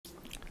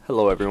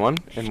Hello everyone,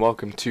 and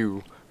welcome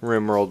to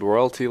Rimworld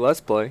Royalty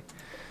Let's Play.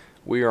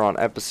 We are on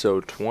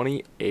episode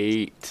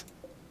 28.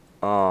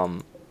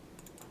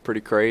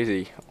 Pretty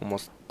crazy.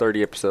 Almost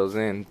 30 episodes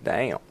in.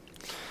 Damn.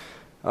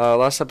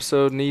 Last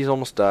episode, Knees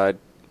almost died.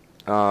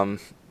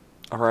 Freaking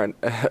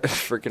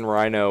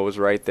Rhino was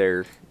right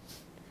there.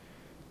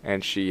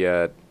 And she,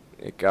 it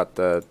got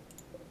the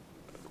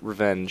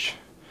revenge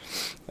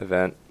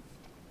event.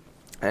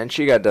 And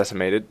she got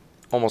decimated.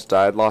 Almost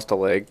died, lost a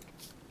leg.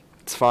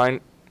 It's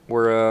fine.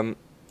 We're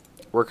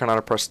working on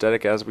a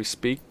prosthetic as we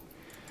speak.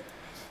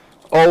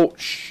 Oh,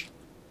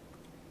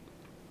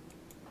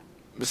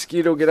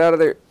 mosquito, get out of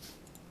there.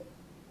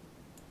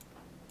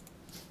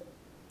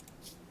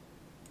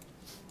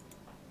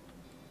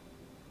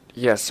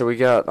 Yeah, so we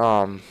got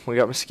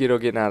mosquito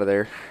getting out of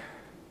there.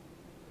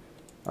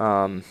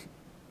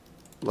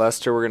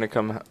 Lester, we're gonna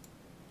come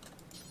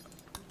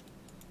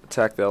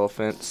attack the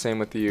elephant. Same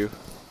with you.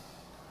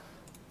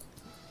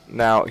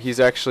 Now, he's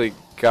actually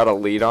got a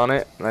lead on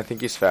it, and I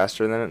think he's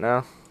faster than it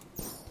now.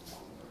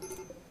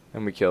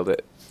 And we killed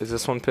it. Is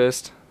this one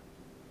pissed?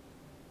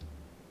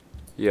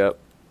 Yep.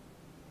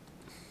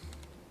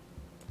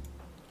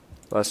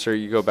 Lester,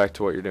 you go back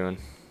to what you're doing.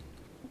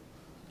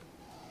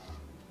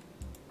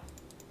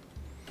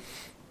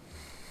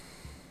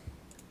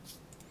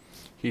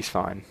 He's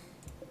fine.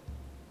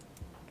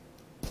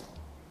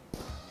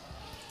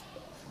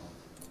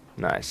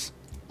 Nice.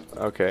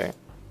 Okay.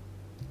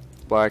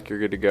 Black, you're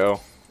good to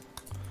go.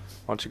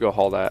 Why don't you go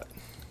haul that?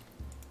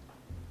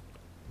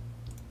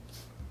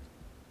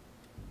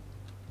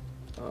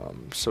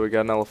 So we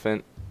got an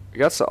elephant. We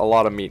got a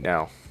lot of meat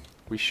now.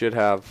 We should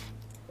have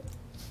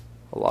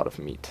a lot of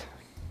meat.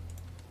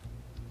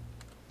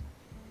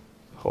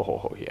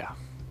 Oh yeah.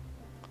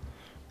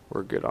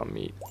 We're good on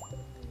meat.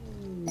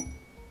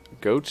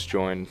 Goats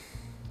joined.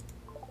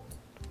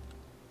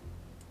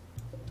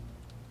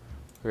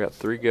 We got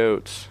 3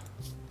 goats.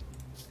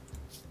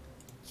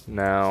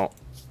 Now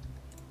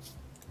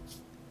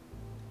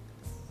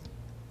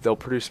they'll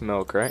produce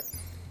milk, right?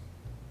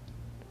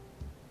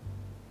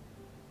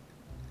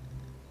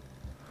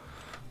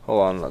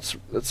 Hold on,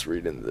 let's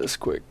read into this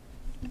quick.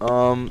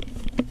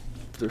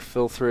 Their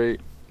filth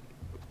rate,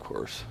 of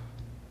course.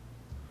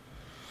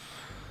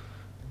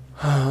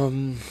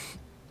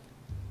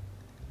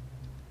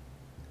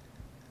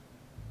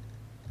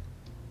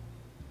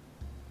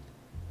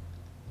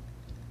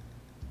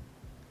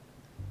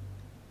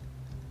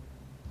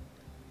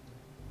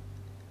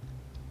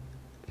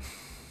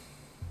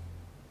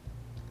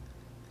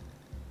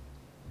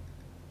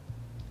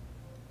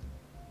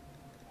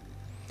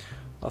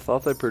 I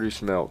thought they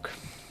produced milk.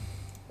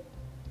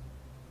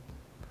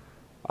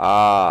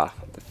 Ah,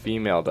 the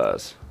female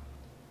does.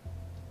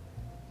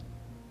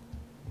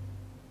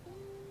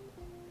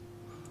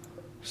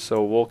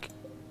 So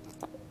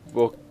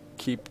we'll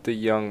keep the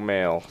young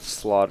male.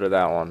 Slaughter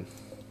that one.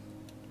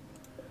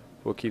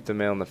 We'll keep the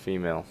male and the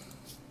female.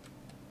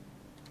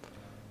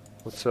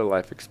 What's their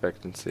life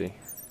expectancy?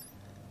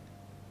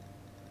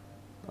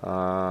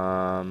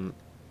 12.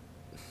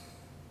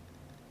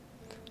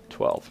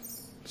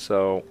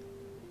 So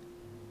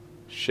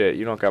shit,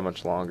 you don't got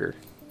much longer.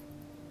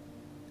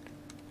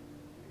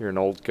 You're an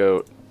old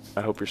goat.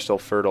 I hope you're still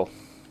fertile.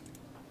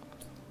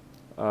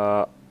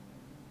 Go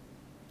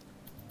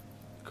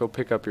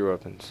pick up your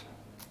weapons.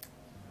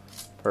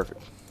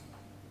 Perfect.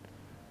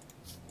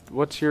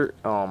 What's your...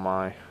 Oh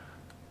my.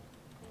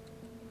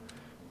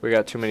 We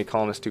got too many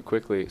colonists too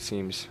quickly, it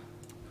seems.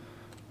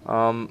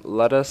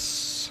 Let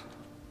us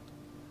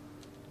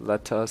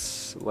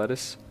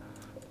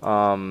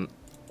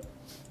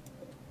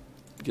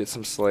get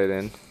some slate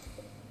in.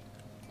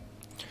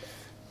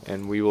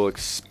 And we will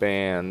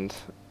expand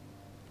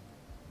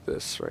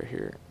this right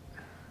here.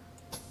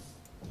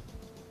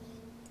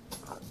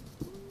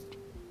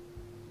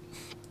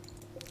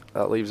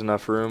 That leaves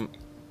enough room.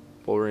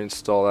 We'll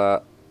reinstall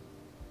that.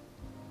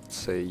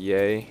 Say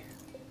yay.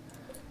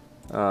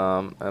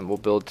 And we'll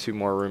build 2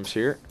 more rooms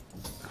here.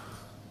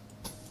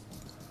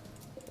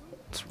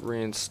 Let's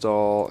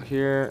reinstall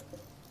here.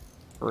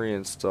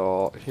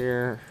 Reinstall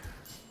here.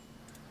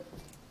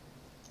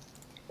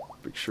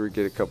 Make sure we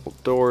get a couple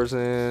doors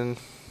in.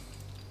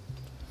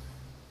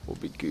 We'll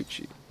be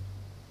Gucci.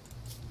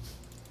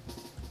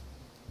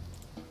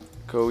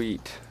 Go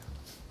eat.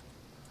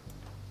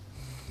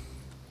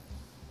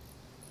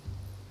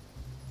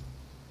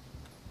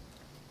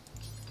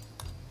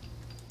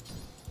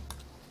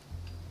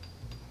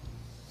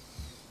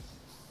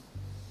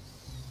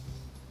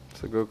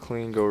 So go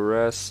clean, go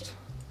rest.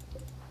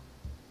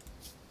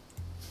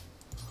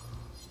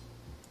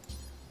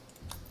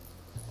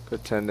 Go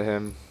tend to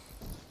him.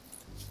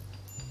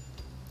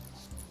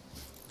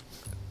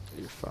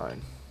 You're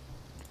fine.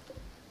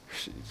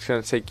 It's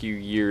gonna take you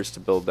years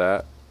to build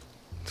that.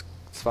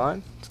 It's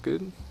fine. It's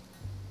good.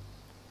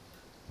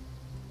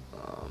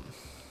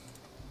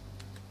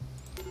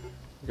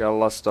 We got a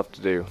lot of stuff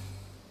to do.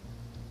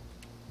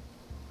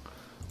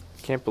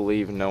 I can't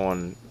believe no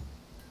one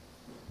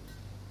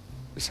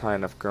is high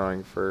enough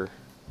growing for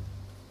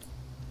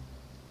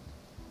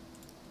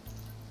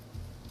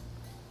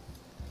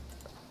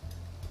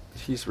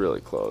He's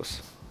really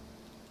close.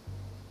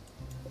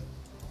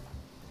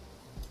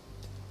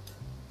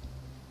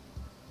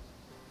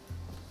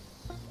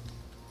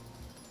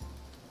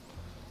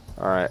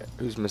 Alright,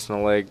 who's missing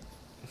a leg?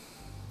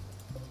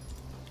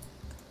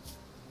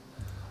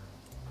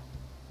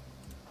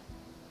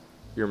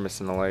 You're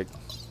missing a leg.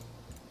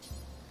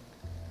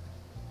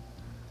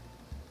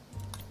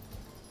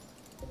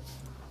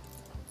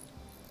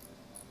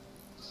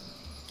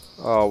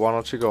 Oh, why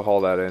don't you go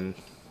haul that in?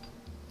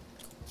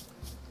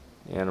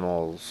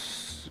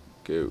 Animals,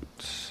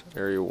 goats,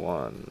 area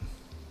 1.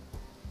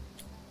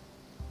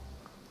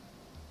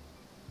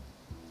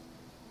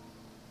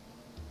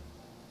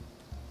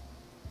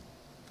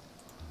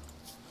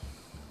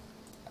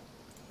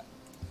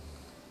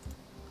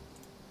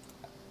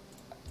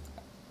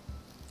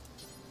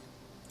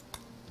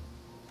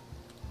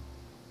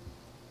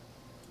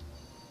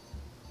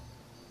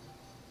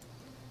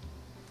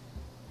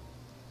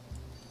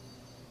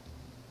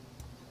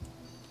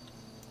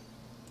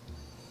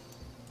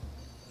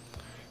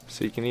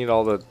 So you can eat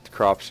all the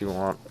crops you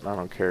want. I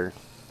don't care.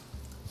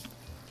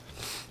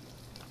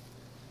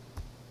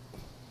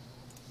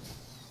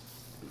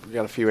 We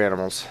got a few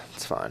animals.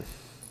 It's fine.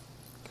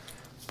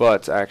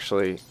 But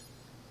actually,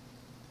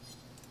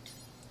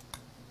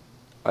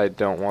 I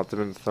don't want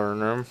them in the throne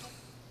room.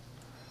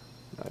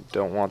 I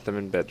don't want them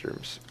in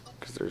bedrooms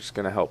because they're just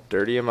gonna help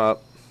dirty them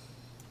up.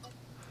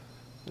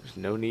 There's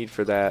no need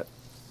for that.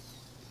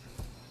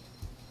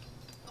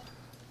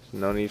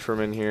 No need for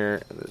them in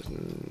here. There's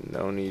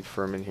no need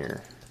for them in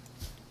here.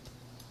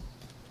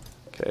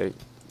 Okay.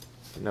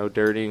 No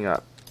dirtying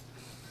up.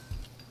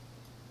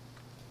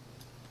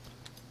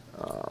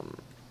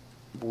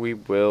 We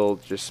will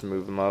just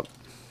move them up.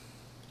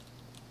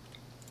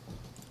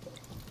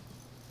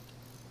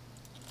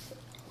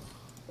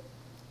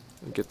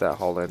 Get that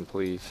hauled in,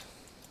 please.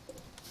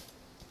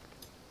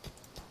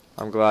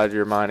 I'm glad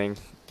you're mining.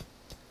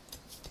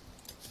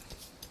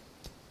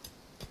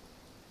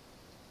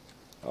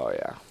 Oh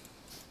yeah.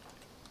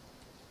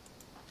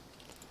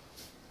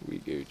 We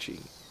Gucci.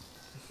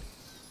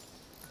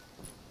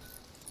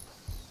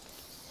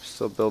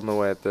 Still building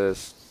away at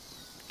this.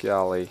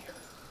 Golly.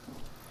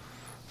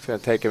 It's gonna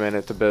take a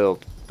minute to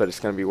build, but it's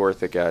gonna be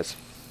worth it, guys.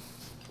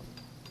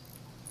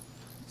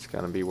 It's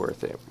gonna be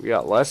worth it. We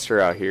got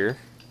Lester out here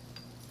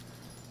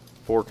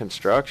for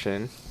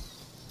construction.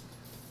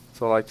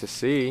 That's all I like to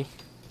see.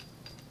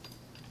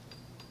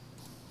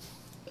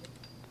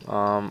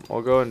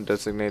 We'll go ahead and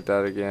designate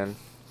that again.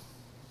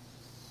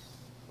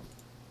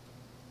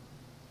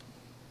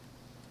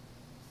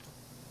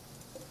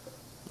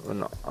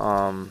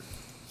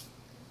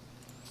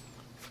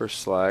 For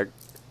slag,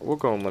 we'll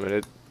go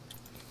unlimited.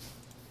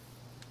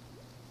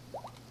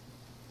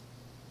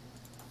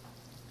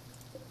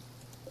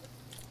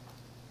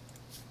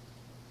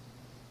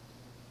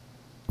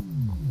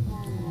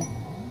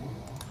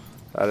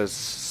 That is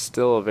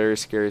still a very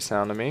scary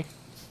sound to me.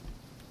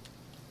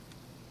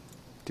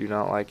 Do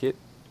not like it.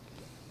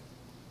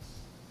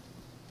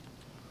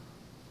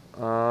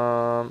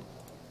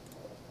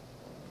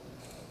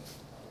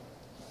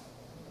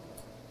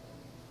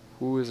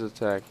 Who is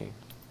attacking?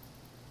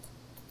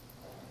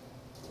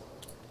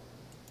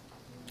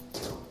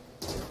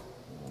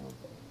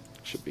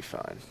 Should be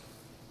fine.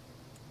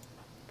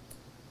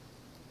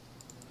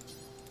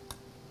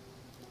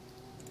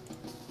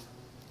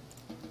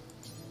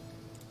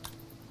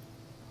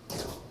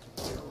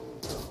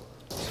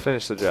 Let's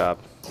finish the job.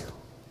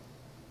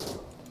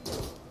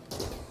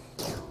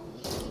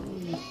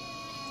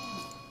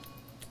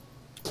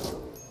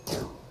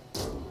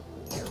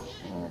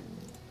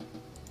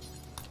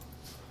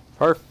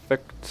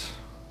 Perfect.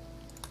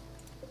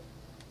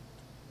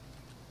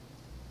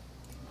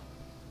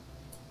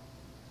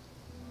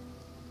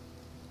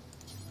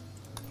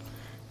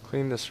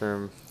 Clean this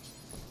room.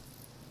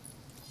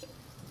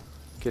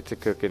 Get to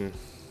cooking.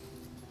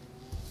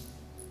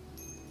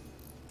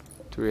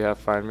 Do we have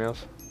fine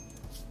meals?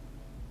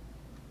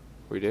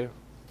 We do.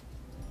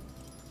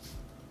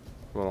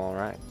 Well,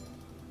 alright.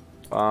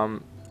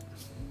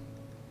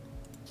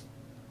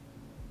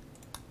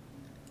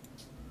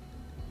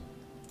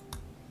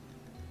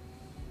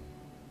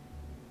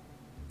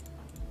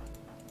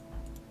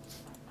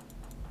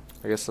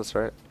 I guess that's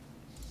right.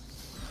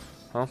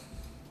 Huh?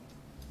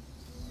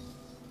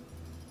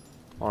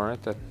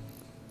 Alright then.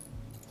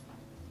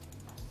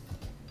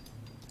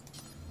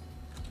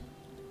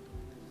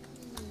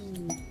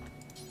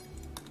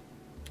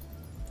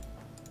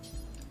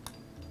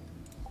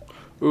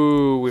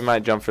 Ooh, we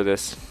might jump for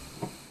this.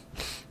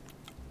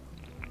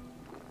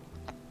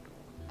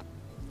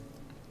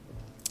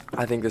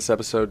 I think this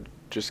episode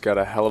just got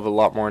a hell of a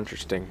lot more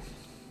interesting.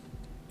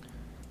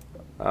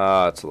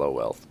 It's low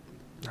wealth.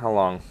 How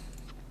long?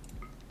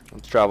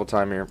 What's travel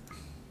time here?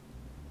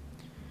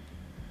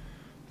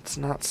 It's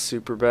not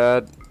super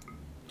bad,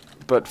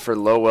 but for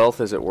low wealth,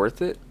 is it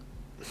worth it?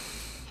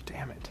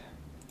 Damn it.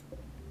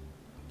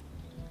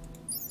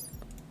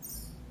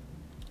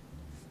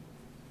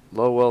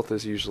 Low wealth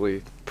is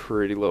usually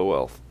pretty low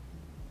wealth.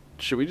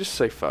 Should we just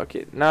say fuck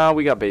it? Nah,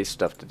 we got base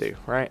stuff to do,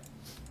 right?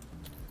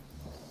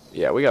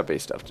 Yeah, we got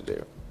base stuff to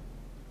do.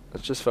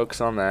 Let's just focus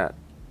on that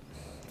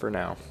for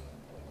now.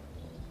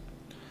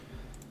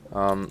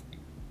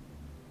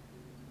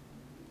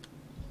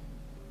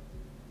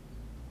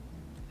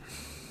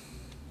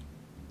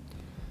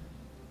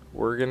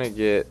 We're gonna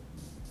get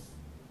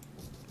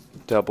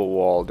double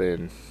walled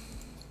in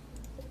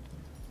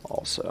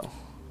also.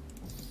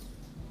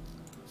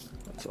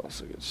 That's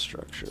also good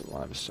structure.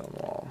 Limestone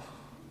wall.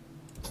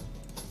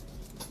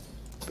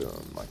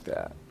 Boom, like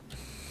that.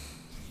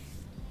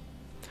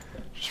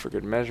 Just for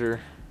good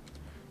measure.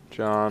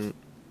 John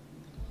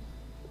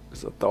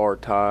is a Thor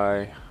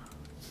tie.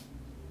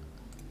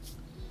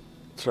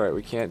 That's right,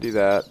 we can't do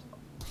that.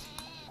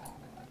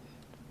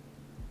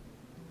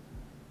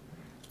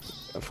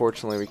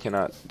 Unfortunately, we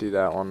cannot do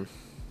that one.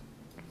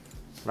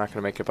 I'm not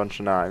gonna make a bunch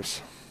of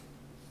knives.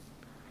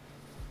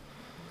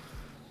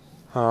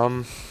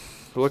 We're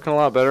looking a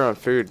lot better on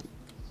food.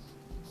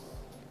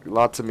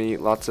 Lots of meat,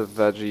 lots of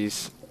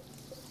veggies.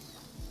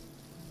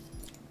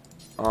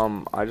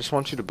 I just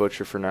want you to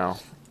butcher for now.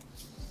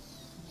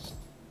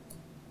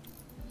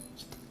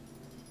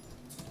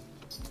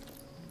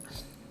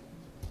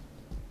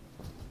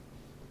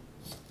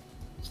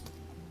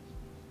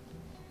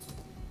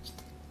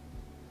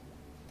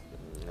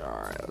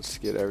 Alright, let's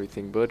get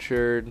everything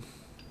butchered.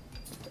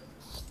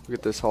 We'll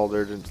get this hauled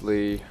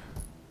urgently.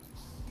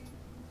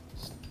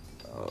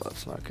 Oh,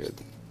 that's not good.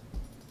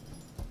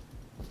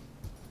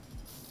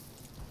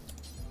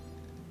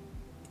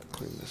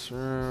 Clean this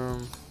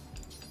room.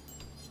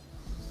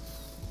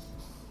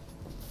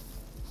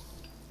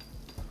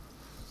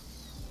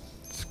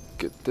 Let's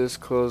get this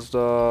closed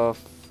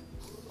off.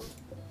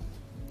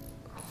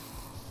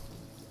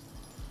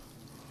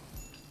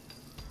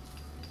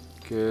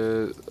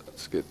 Good.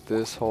 Let's get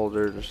this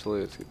holder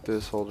urgently. Let's get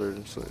this holder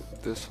urgently.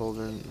 This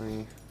holder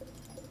urgently.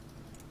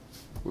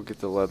 We'll get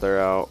the leather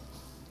out.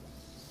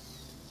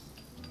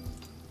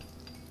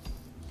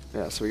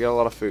 Yeah, so we got a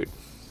lot of food.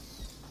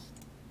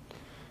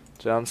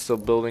 John's still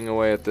building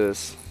away at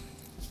this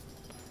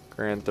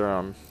Grand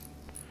Throne.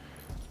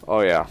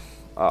 Oh yeah.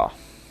 Oh.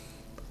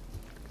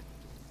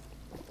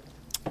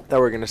 Thought we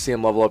were gonna see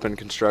him level up in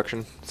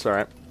construction. It's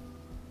alright.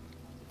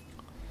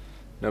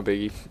 No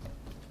biggie.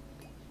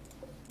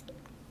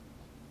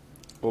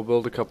 We'll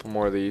build a couple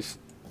more of these.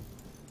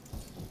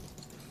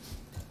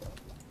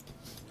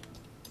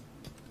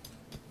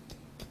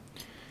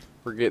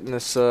 We're getting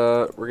this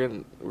we're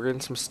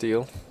getting some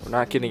steel. We're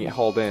not getting it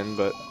hauled in,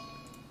 but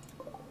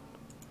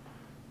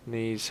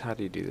knees, how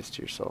do you do this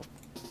to yourself?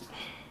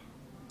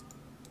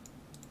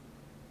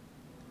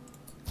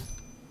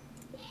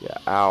 Yeah,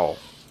 ow.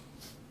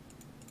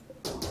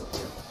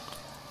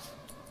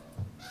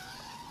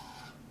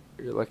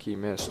 You're lucky you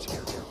missed.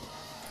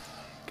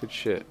 Good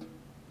shit.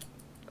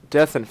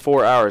 Death in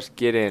 4 hours.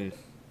 Get in.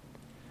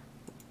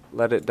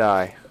 Let it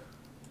die.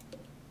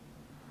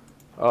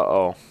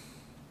 Uh-oh.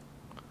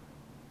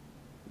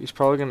 He's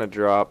probably gonna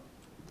drop.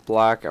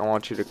 Black, I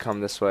want you to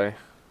come this way.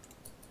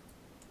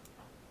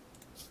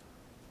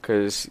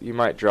 Because you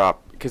might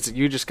drop. Because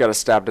you just got a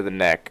stab to the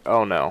neck.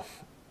 Oh no.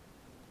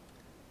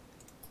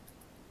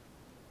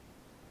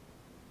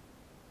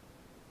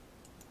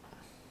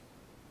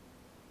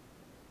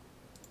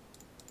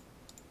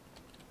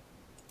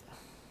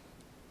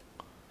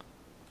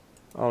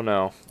 Oh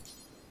no.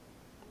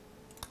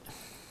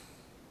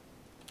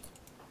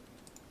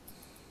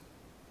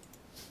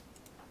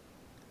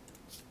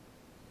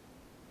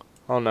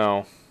 Oh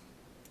no.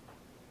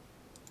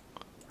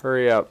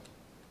 Hurry up.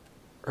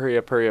 Hurry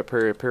up, hurry up,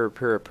 hurry up, hurry up,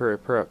 hurry up, hurry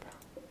up, hurry up.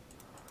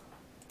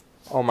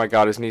 Oh my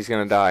god, his knee's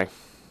gonna die.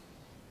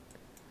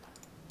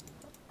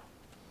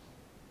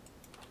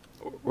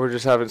 We're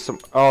just having some...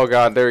 Oh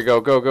god, there we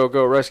go. Go, go,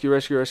 go. Rescue,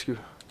 rescue, rescue.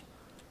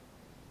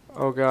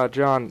 Oh god,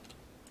 John.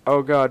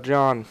 Oh god,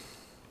 John.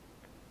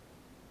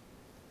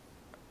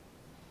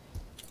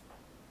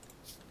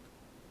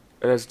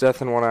 It has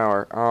death in 1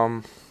 hour.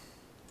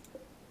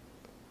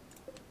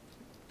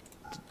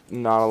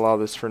 Not allow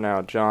this for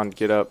now. John,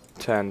 get up.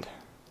 Tend.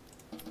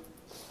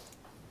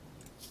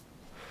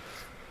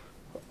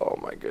 Oh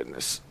my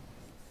goodness.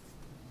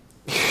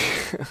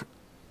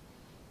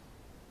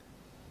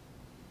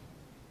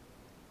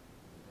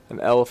 An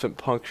elephant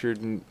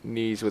punctured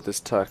knees with his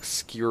tuck,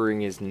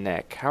 skewering his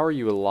neck. How are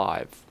you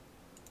alive?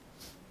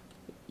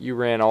 You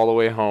ran all the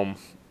way home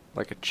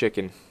like a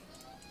chicken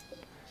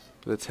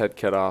with its head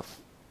cut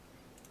off.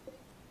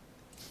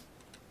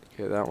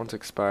 Okay, that one's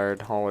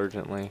expired. Haul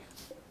urgently.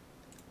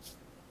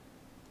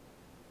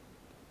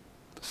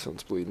 This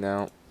one's bleeding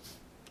out.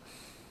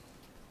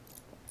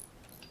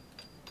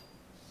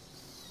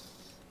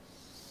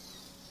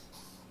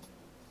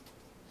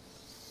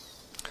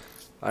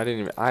 I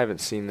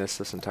haven't seen this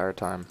entire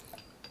time.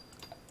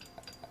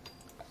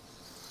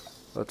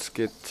 Let's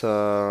get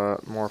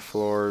more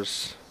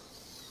floors.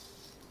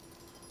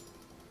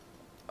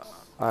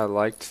 I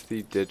liked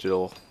the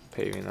digital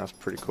paving. That's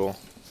pretty cool.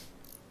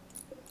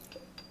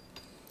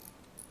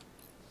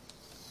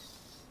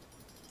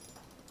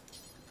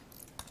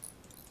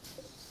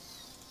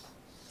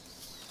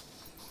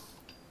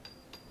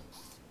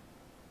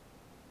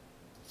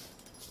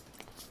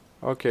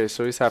 Okay,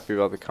 so he's happy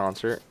about the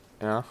concert.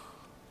 Yeah.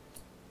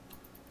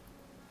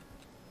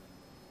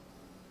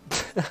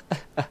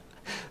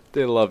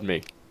 They love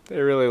me. They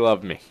really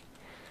love me.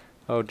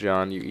 Oh,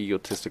 John, you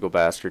egotistical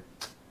bastard.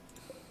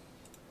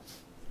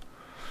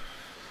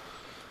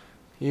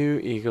 You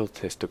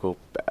egotistical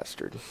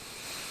bastard.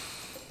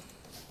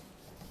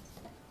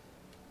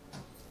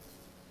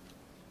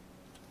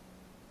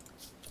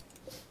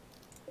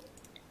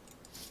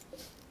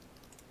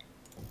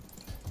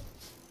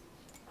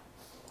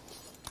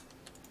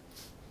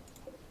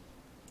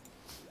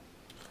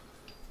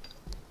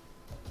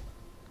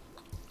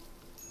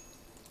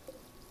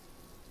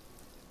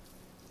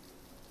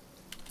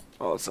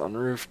 Oh, it's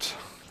unroofed.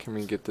 Can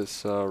we get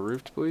this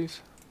roofed,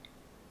 please?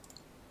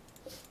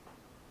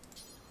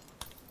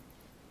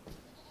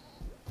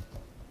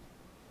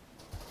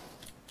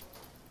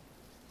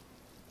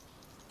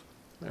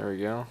 There we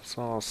go.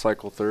 So I'll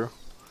cycle through.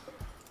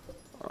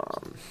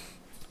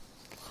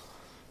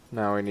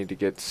 Now we need to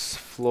get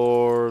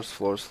floors,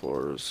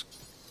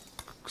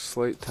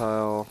 slate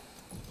tile.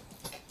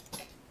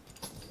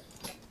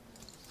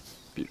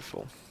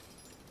 Beautiful.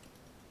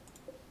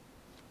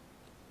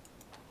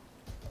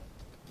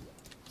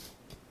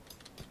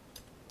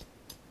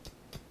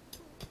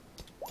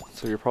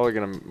 So you're probably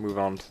going to move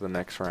on to the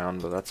next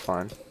round, but that's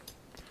fine.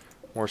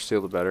 More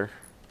steel the better.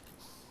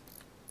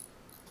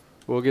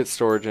 We'll get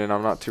storage in.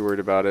 I'm not too worried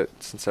about it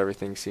since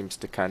everything seems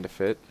to kind of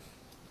fit.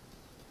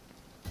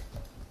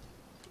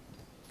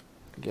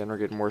 Again, we're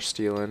getting more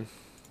steel in.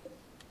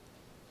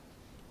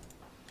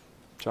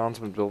 John's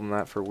been building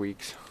that for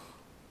weeks.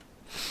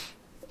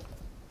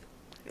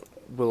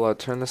 We'll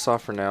turn this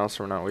off for now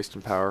so we're not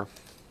wasting power.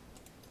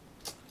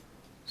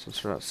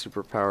 Since we're not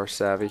super power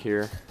savvy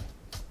here.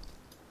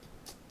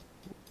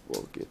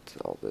 We'll get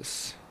all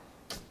this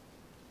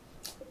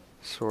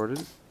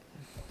sorted.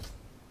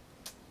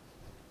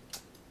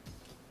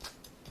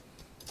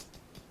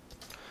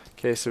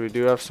 Okay, so we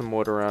do have some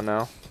wood around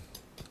now.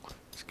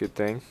 It's a good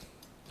thing.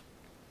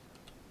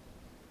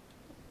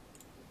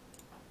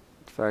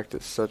 In fact,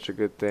 it's such a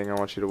good thing. I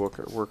want you to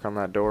work on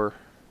that door.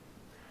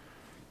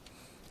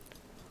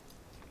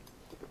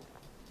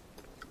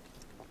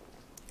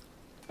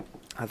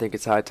 I think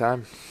it's high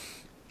time.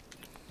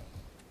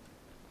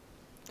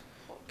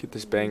 Get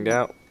this banged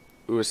out.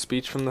 Ooh, a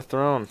speech from the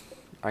throne.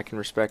 I can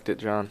respect it,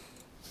 John.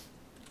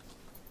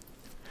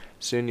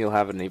 Soon you'll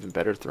have an even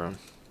better throne.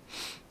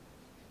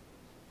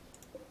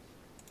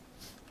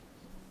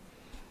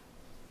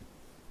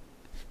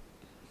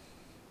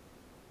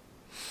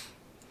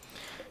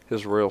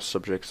 His royal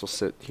subjects will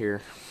sit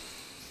here.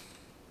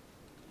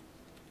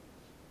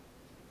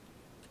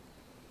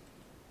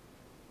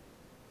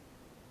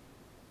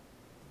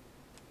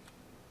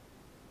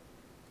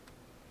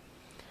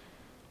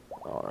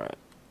 Alright.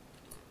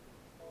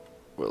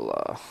 We'll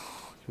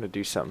gonna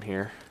do something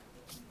here.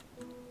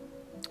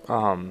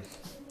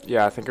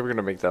 Yeah, I think I'm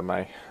gonna make that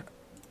my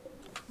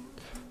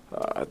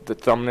the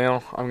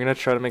thumbnail. I'm gonna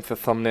try to make the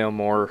thumbnail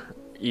more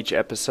each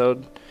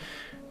episode,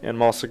 and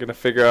I'm also gonna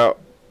figure out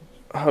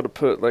how to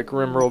put like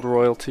Rimworld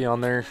royalty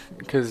on there,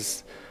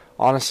 because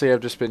honestly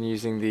I've just been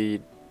using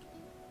the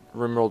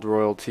Rimworld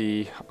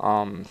royalty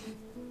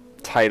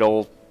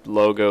title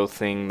logo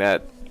thing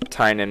that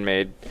Tynan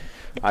made.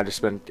 I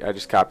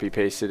just copy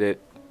pasted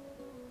it,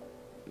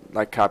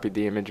 like copied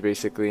the image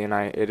basically, and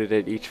I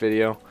edited each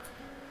video.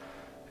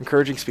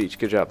 Encouraging speech,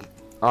 good job.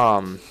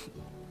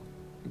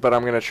 But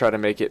I'm gonna try to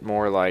make it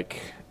more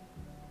like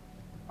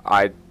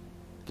I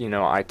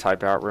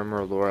type out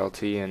Rimworld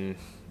royalty and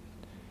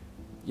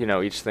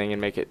each thing,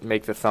 and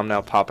make the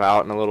thumbnail pop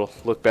out and a little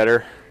look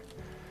better.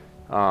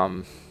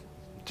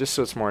 Just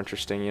so it's more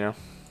interesting,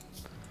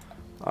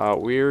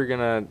 we're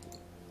gonna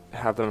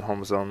have them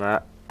home zone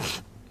that,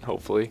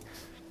 hopefully.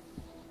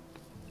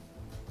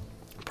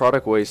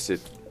 Product wasted.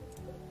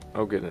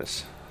 Oh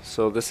goodness.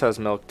 So this has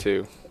milk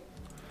too,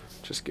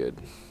 which is good.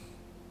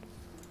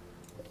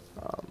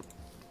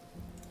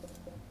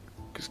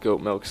 Because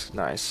goat milk's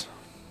nice.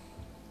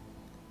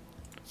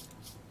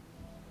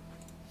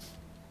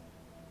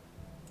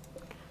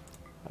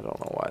 I don't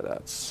know why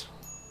that's...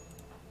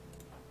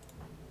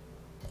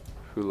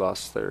 Who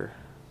lost their...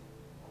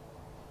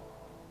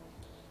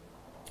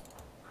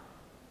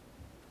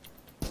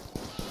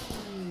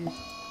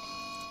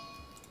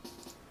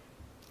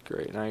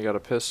 Great, now you got a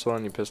pistol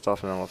and you pissed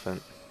off an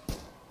elephant.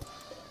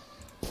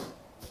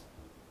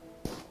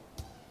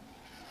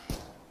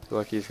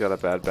 Lucky he's got a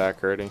bad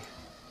back already.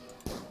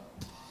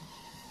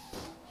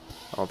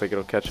 I don't think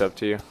it'll catch up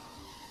to you.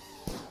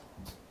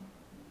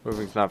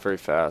 Moving's not very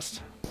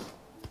fast.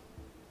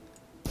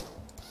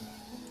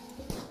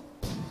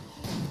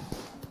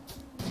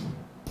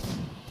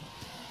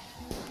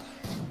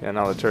 Yeah,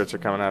 now the turrets are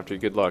coming after you.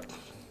 Good luck. Why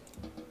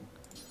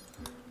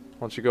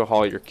don't you go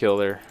haul your kill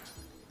there?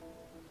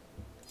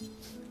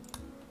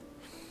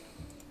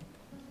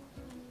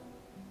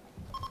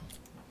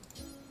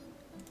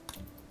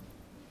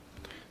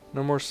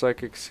 No more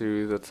psychic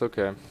soothe, that's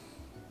okay.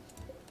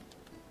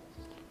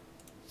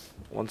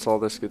 Once all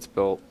this gets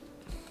built,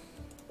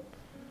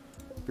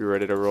 be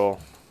ready to roll.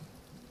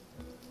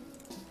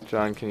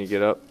 John, can you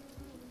get up?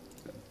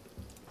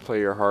 Play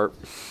your harp.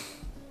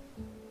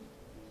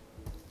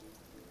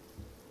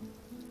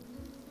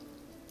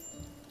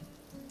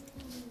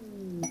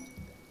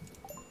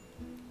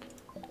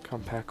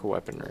 Compact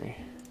weaponry.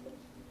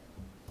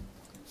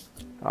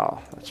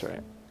 Oh, that's right.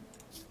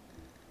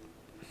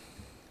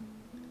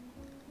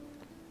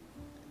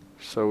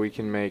 So we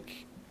can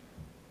make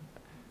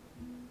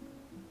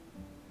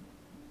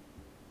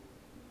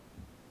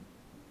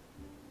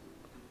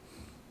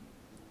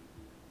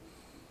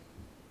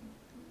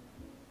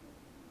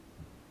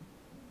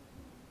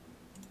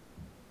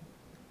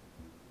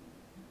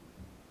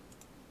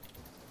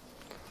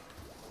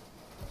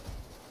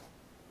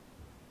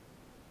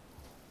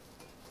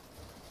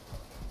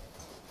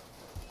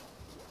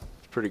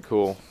pretty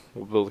cool.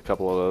 We'll build a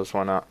couple of those,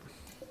 why not?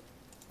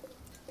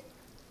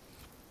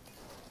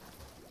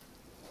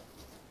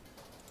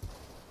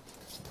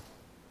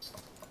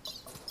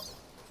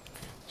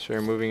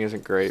 Sure, moving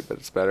isn't great, but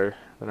it's better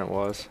than it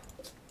was.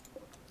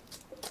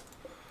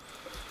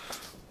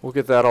 We'll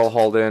get that all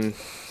hauled in.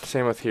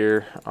 Same with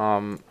here.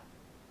 Now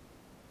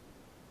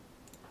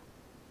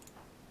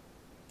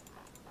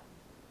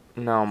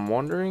I'm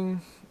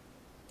wondering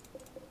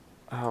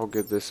how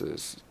good this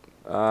is.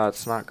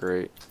 It's not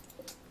great.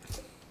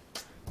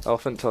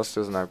 Elephant Tusk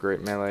doesn't have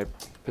great melee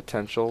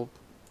potential,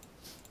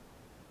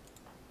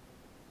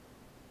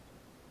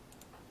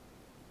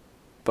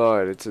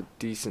 but it's a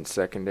decent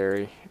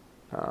secondary.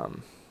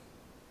 So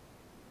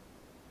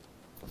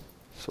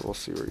we'll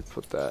see where you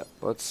put that.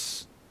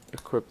 Let's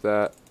equip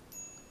that.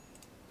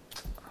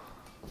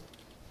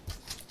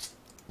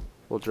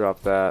 We'll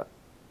drop that.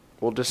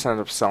 We'll just end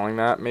up selling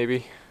that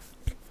maybe,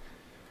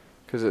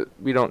 because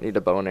we don't need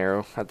a bow and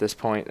arrow at this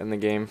point in the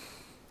game,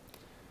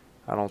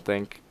 I don't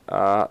think.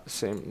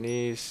 Same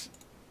knees.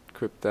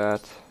 Equip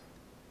that.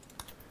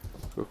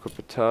 Go equip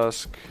a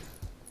tusk.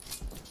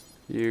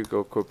 You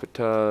go equip a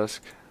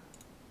tusk.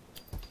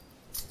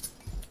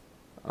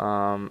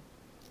 Go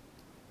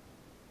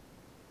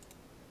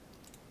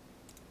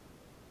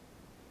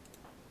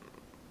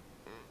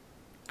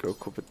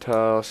equip a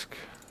tusk.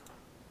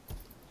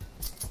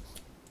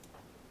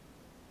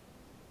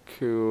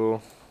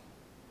 Cool.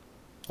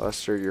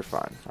 Lester, you're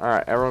fine.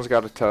 Alright, everyone's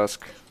got a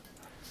tusk,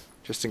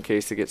 just in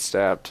case they get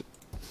stabbed.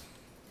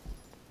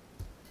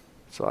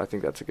 So I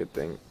think that's a good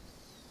thing.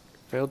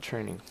 Failed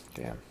training.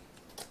 Damn.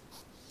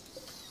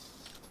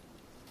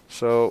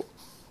 So,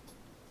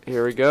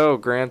 here we go.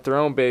 Grand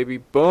Throne, baby.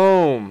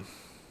 Boom!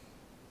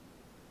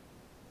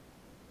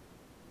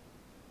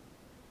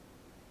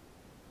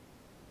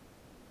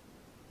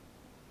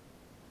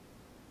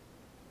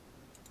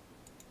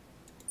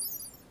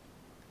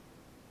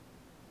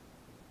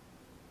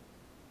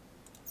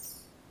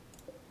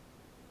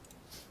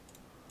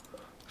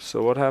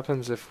 So what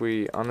happens if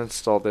we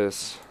uninstall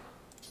this?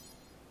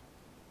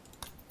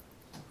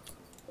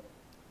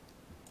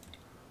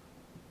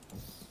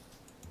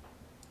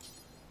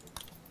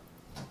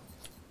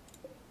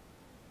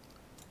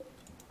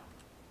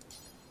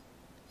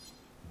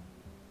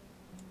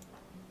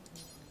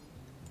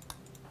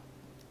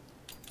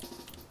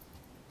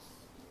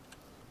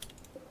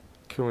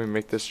 Can we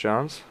make this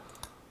John's?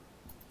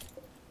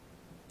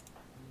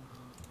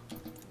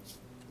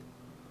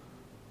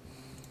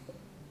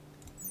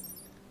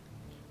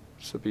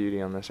 What's the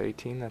beauty on this?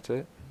 18, that's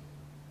it?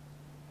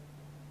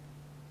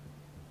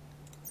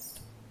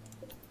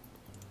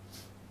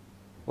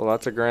 Well,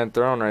 that's a Grand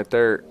Throne right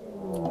there.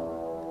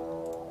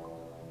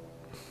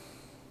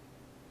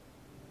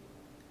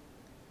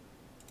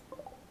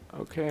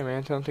 Okay,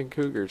 man, hunting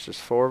cougars. There's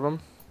 4 of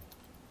them.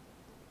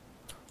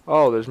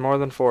 Oh, there's more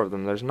than 4 of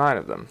them. There's 9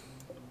 of them.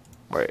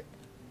 Wait.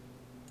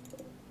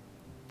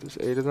 There's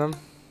 8 of them?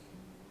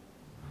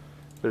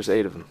 There's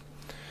 8 of them.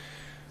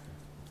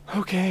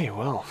 Okay,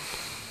 well.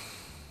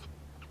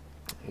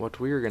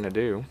 What we are going to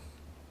do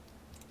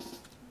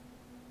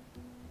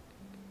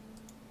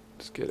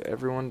is get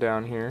everyone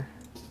down here.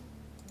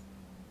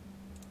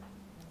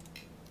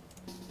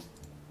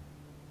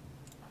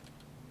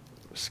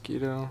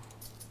 Mosquito.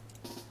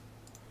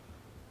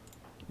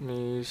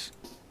 Knees.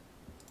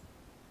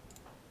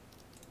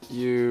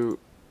 You.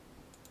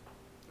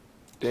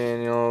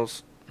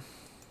 Daniels.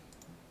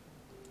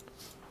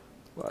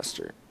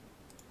 Lester.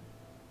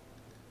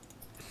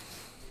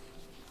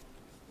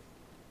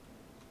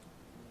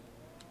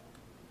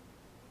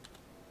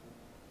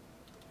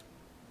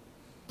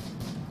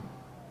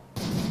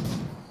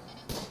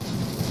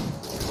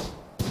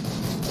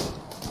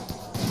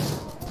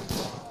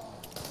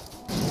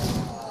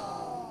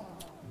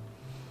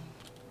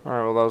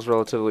 Alright, well that was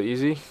relatively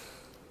easy.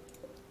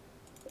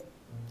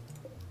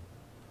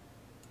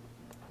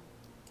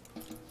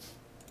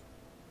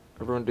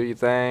 Everyone do your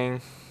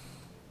thing.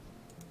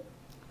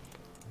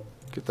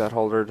 Get that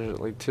hauled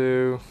urgently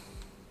too.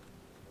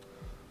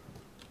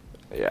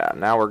 Yeah,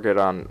 now we're good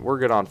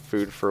on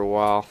food for a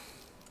while.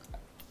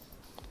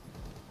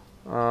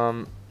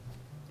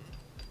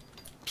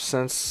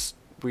 Since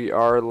we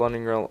are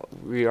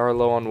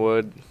low on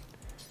wood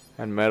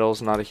and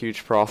metal's not a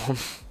huge problem.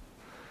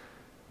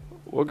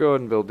 We'll go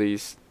ahead and build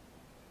these.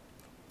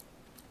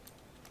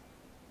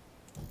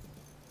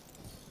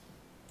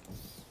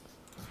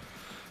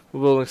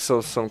 We'll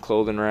sell some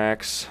clothing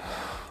racks.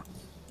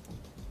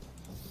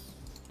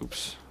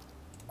 Oops.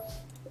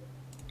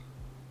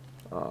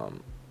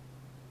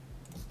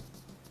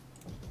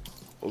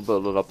 We'll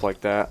build it up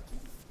like that.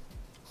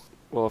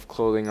 We'll have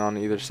clothing on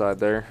either side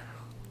there.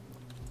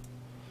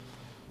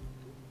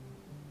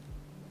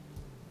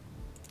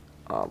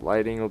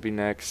 Lighting will be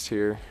next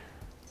here.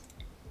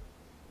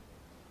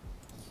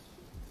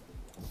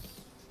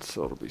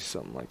 So it'll be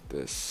something like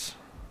this.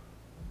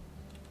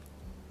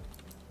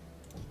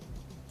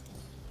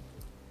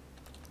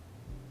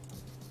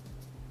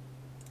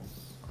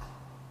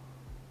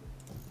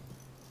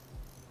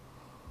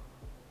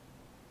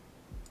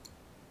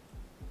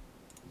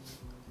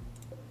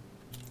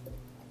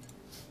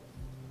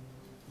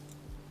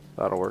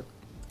 That'll work.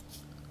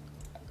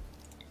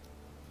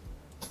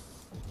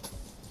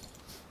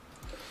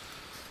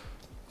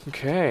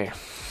 Okay.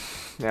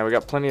 Yeah, we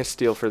got plenty of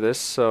steel for this,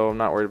 so I'm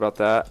not worried about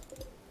that.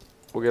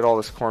 We'll get all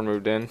this corn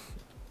moved in.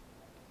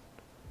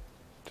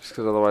 Just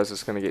because otherwise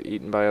it's going to get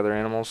eaten by other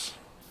animals.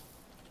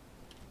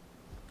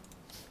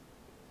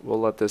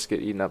 We'll let this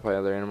get eaten up by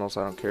other animals,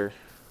 I don't care.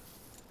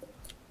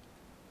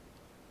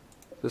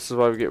 This is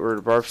why we get rid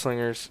of barb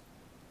slingers.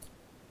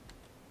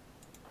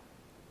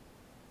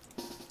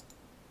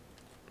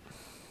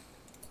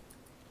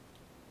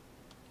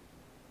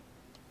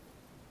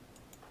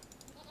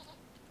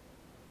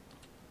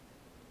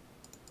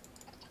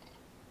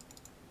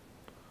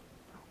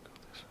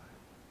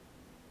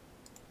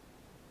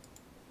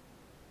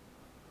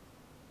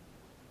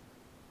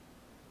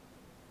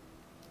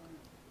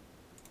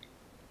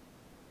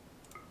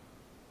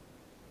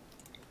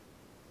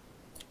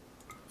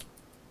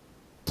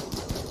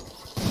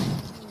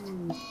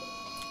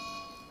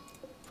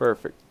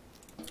 Perfect.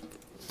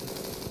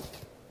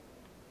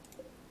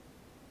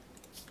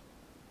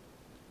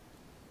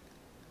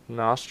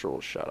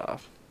 Nostril shut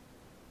off.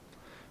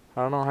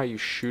 I don't know how you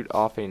shoot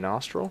off a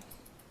nostril.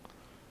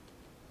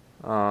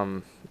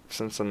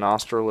 Since a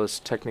nostril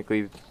is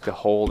technically the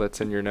hole that's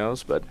in your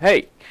nose, but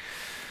hey,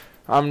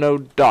 I'm no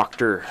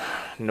doctor,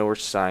 nor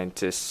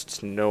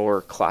scientist, nor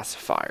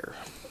classifier.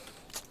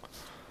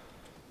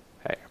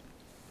 Hey,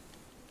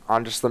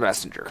 I'm just the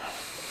messenger.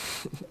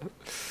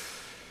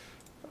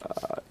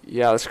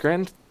 Yeah, this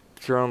grand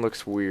drone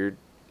looks weird,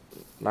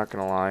 not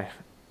gonna lie.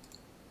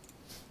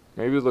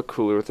 Maybe it would look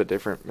cooler with a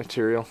different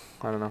material,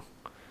 I don't know.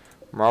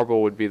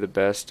 Marble would be the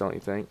best, don't you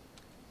think?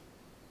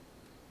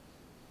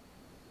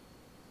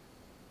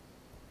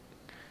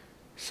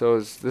 So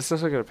this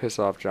isn't gonna piss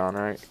off John,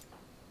 right?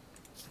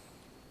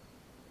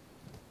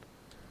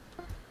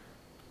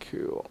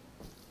 Cool.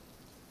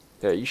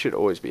 Yeah, you should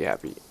always be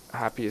happy.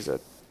 Happy as a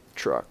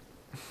truck.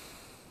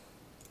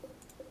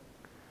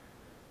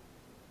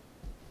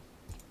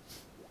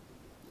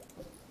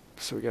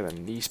 So we got a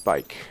knee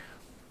spike.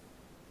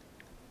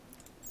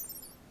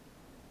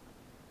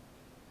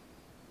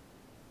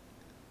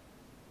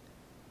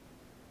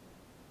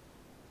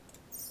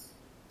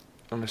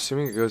 I'm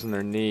assuming it goes in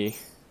their knee.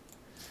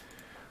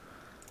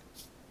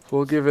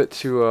 We'll give it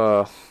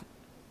to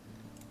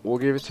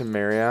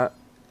Marriott.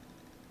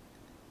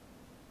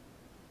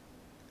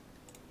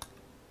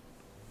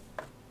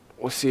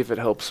 We'll see if it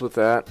helps with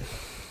that.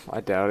 I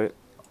doubt it.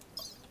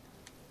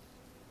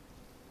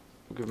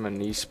 We'll give him a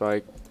knee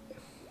spike.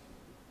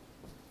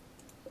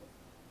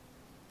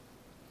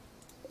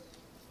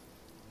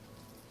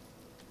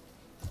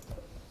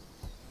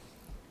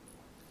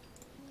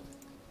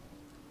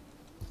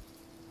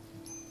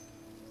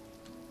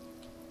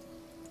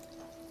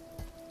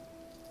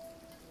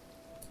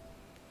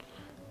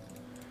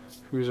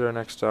 Who's our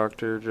next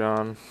doctor,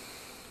 John?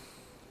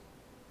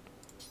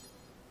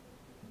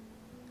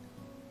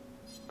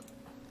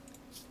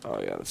 Oh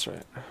yeah, that's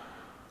right.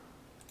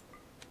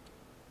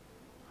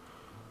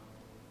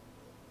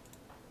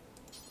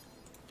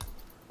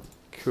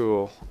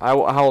 Cool.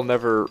 I'll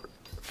never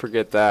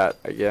forget that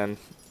again.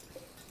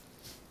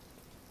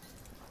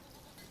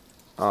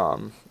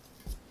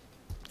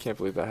 Can't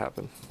believe that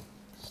happened.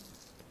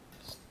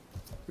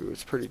 Ooh,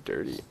 it's pretty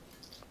dirty.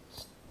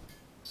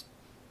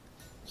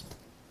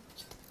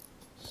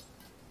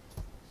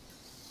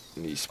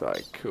 Knee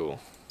spike, cool.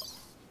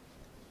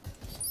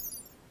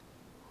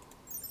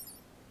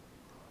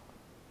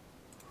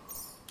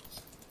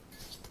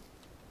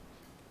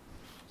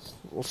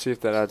 We'll see if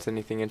that adds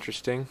anything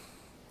interesting.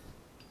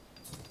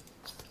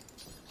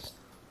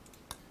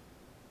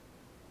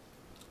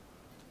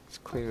 Let's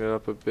clean it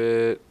up a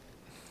bit.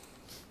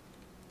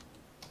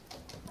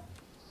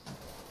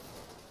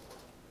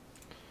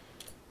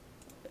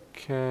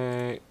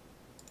 Okay.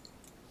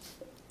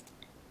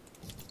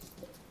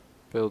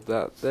 Build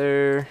that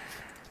there.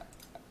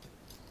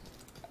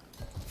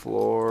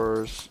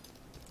 Floors.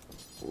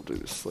 We'll do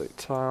the slate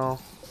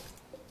tile.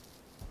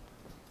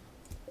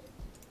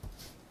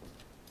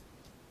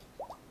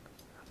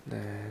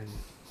 Then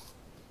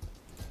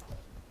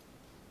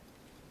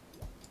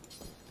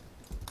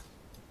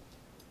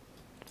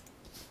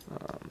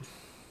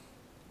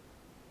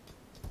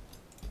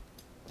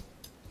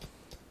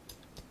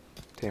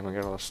damn, I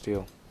got all the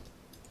steel.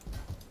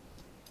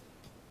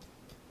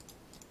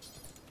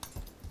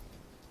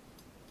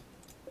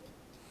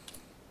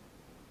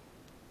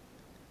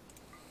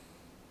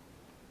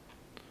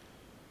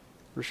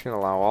 We're just gonna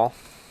allow all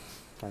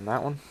on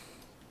that one.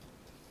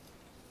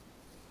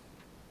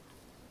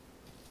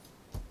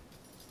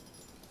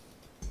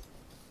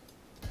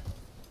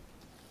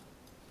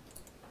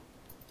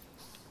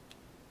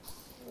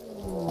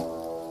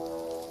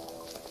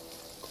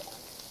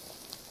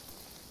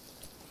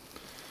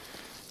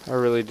 I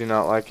really do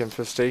not like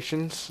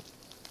infestations,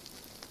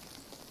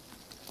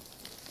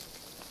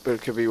 but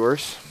it could be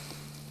worse.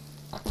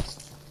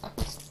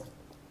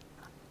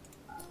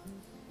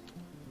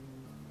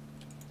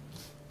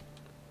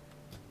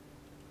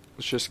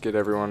 Let's just get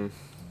everyone.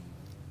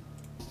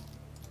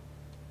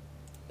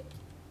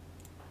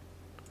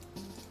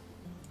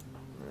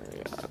 Where are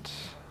you at?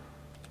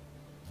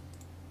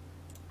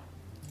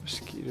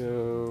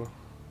 Mosquito.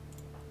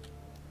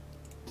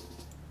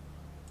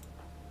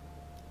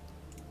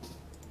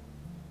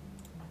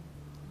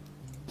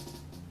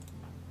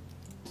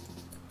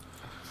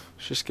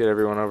 Let's just get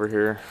everyone over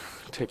here.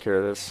 Take care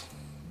of this.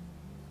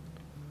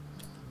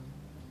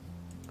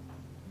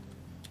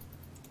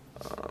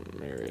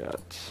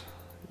 Marriott,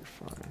 you're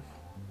fine.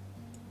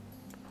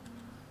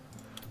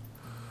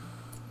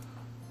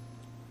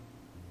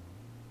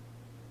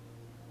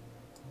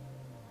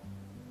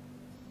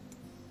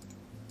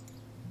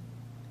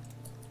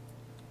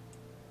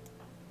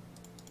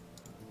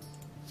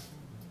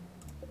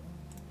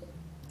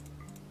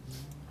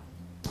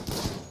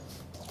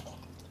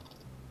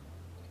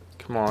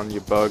 Come on,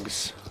 you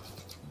bugs.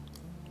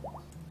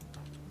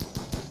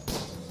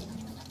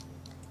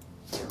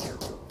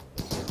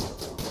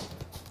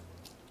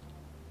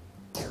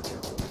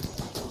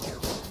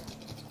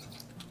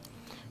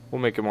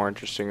 We'll make it more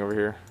interesting over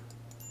here.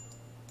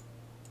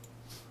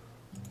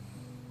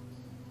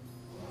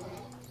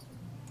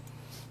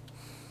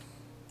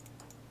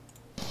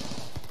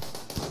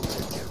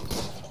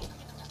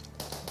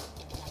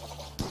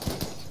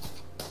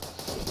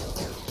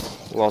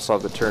 We'll also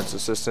have the turret's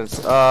assistance.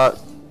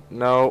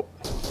 No.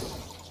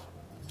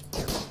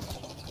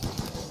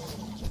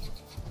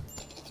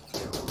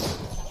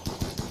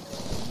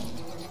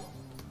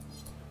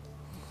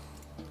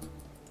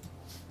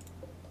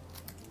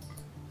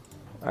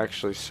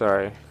 Actually,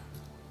 sorry.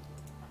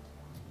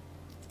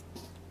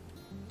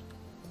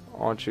 I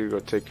want you to go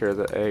take care of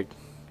the egg.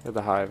 Or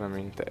the hive, I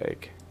mean the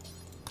egg.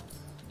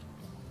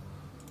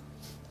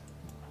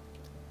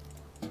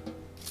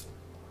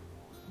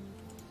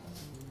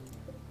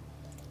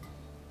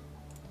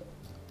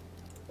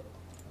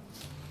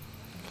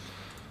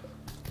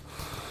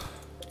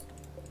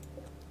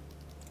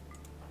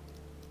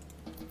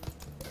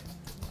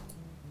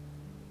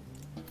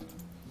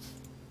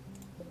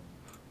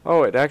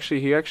 Oh,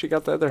 he actually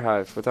got the other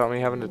hive without me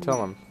having to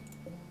tell him.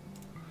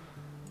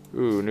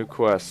 Ooh, new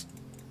quest.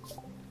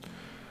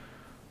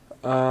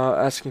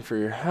 Asking for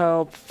your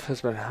help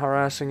has been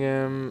harassing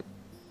him.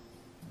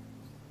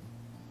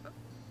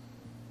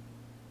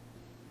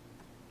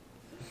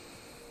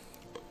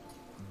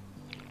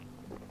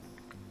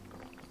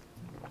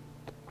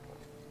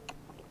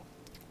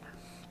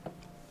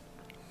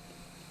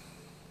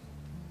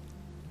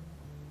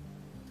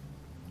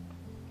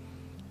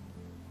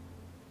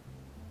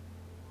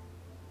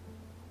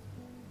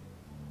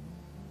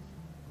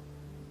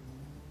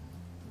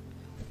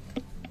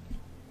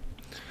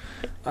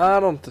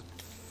 I don't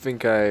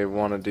think I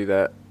want to do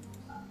that.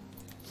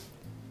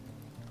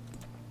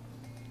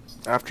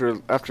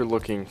 After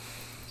looking,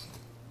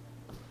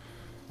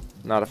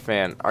 not a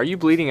fan. Are you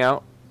bleeding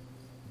out?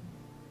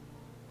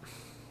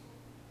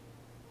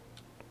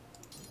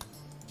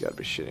 You gotta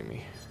be shitting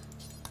me.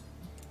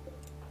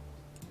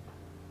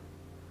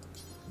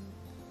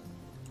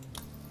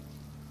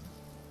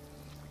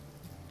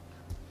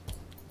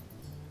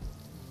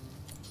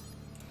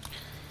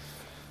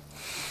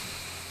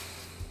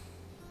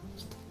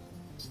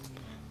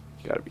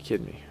 You gotta be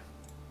kidding me.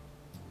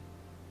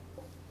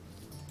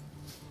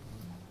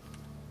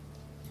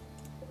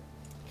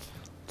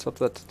 Let's up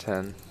that to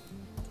 10.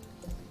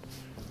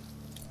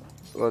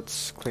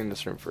 Let's clean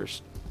this room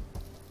first.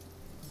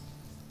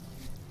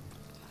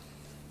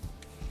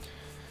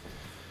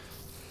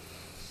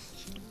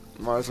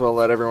 Might as well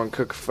let everyone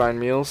cook fine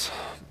meals.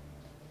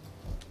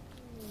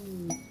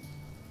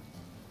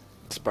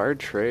 Inspired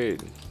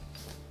trade.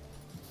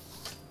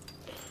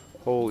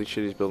 Holy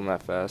shit, he's building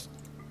that fast.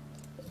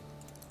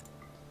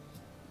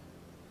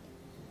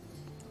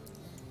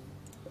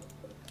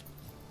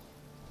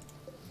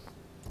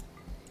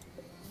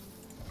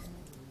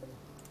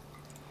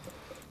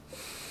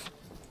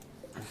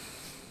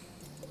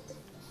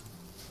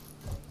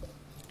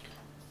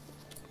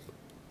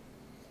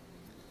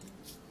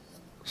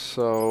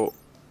 So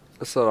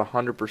it's at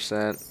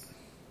 100%.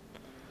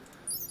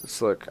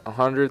 Let's look.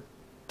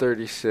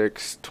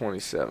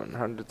 136.27.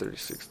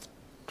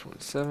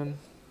 136.27.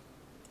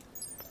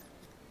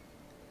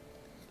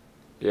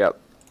 Yep,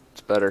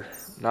 it's better.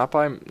 Not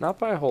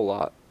by a whole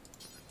lot,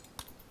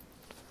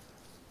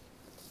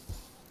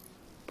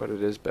 but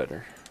it is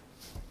better.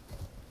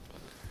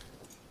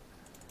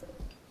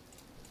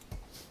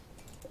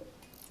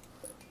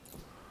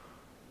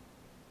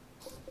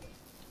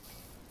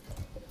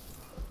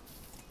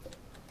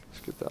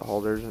 that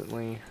hauled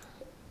urgently.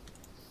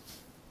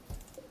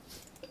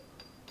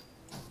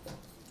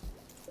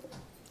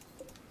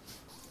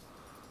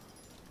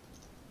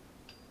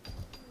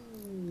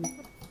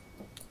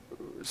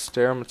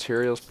 Sterile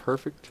materials,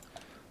 perfect.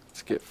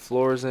 Let's get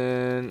floors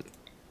in.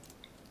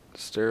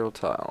 Sterile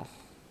tile.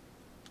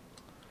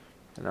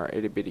 In our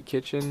itty bitty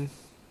kitchen.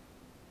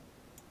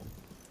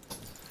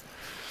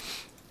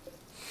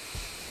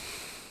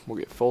 We'll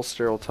get full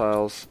sterile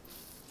tiles.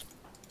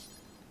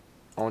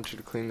 I want you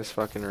to clean this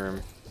fucking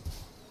room.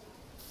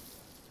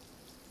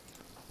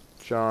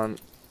 John.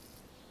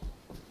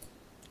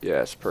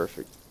 Yes,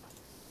 perfect.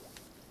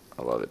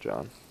 I love it,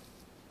 John.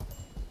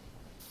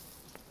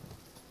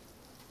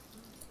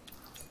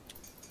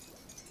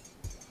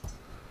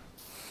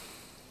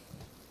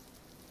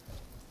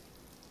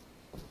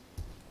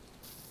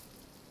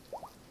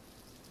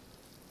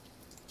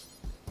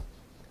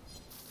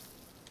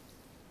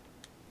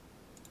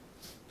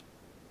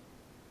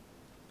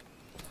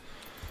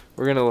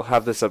 We're gonna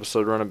have this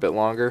episode run a bit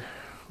longer.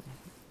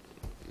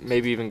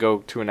 Maybe even go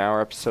to an hour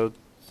episode.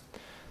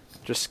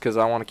 Just because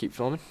I want to keep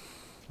filming.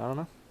 I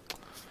don't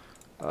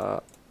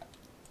know.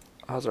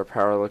 How's our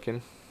power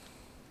looking?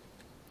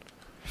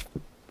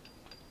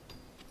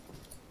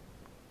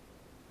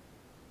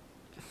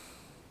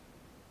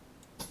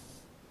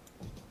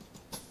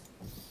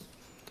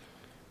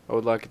 I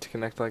would like it to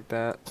connect like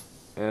that.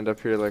 And up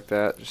here like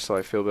that, just so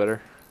I feel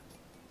better.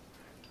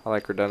 I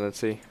like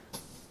redundancy.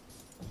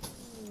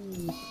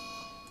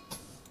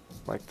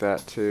 Like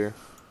that too.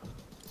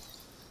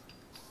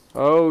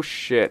 Oh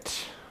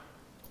shit.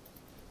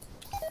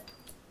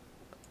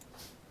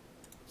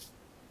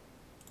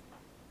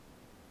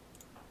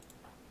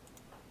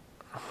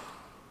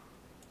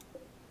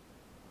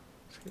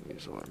 Just gonna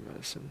use all our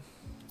medicine.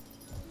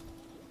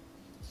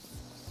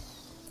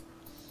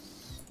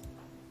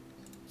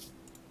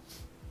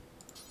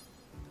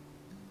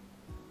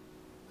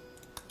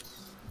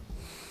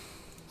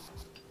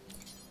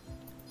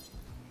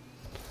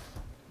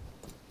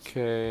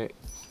 Okay.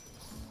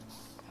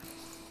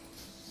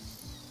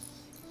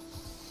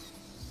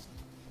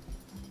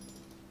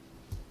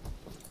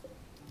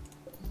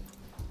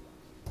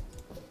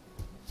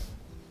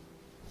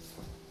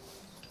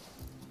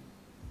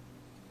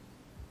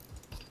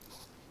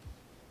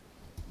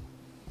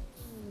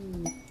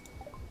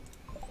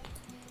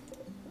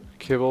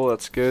 Kibble,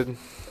 that's good.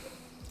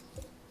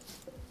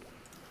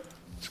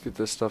 Let's get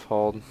this stuff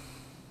hauled.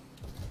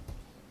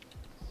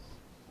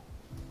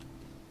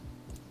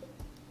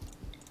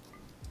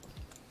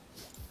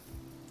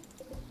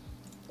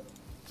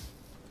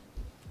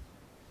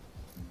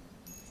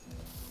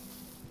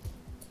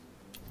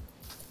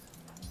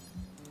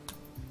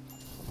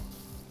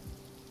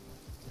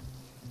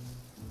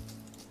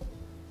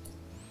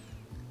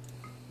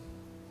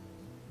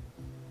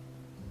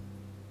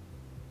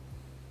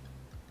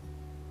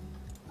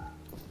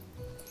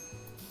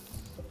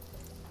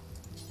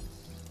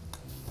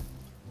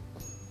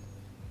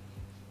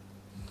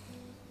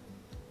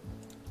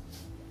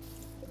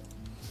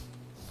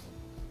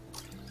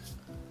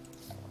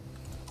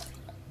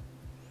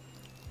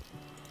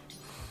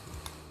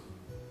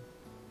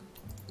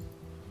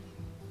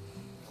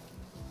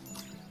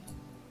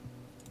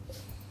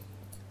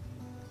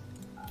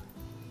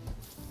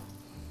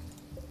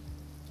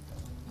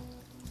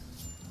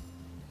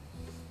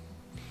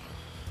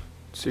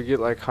 So you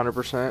get like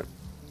 100%?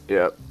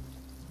 Yep.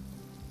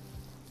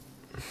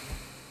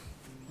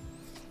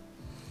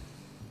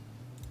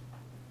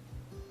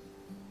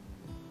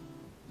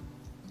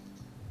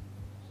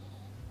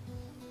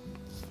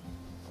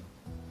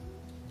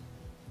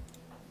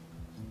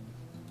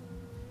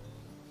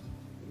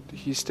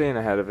 He's staying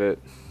ahead of it.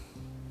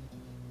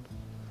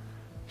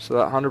 So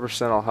that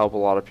 100% will help a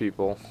lot of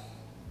people.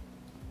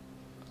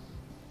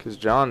 Because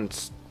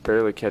John's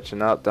barely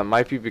catching up. That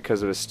might be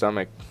because of his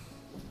stomach.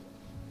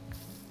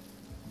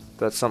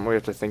 That's something we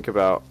have to think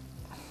about.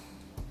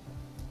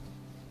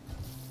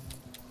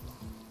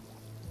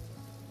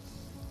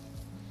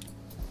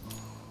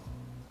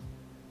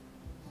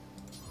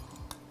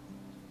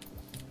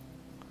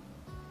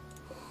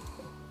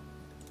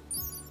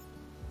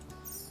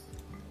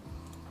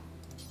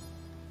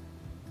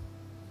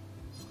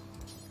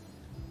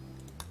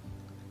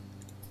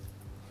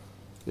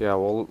 Yeah,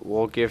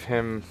 we'll give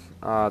him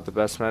the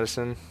best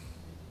medicine,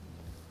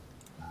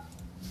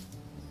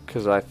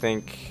 because I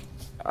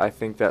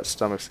think that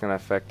stomach's gonna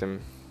affect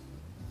him.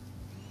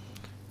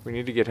 We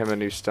need to get him a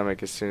new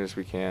stomach as soon as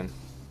we can.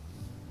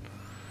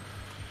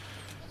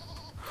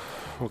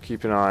 We'll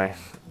keep an eye.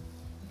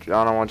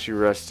 John, I want you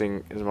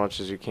resting as much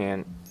as you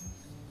can.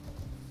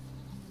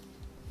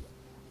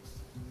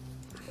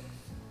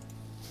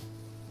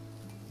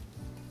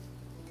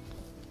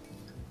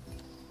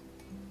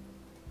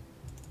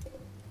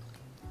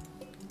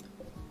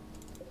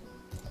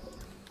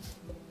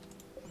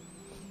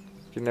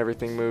 Getting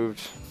everything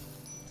moved.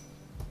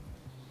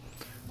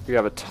 We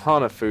have a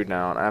ton of food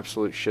now, an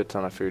absolute shit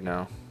ton of food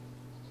now.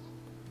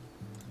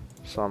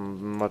 So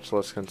I'm much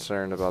less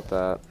concerned about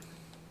that.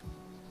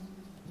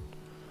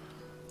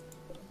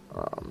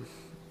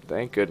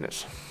 Thank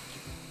goodness.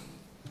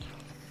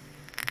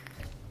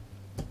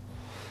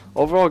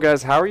 Overall,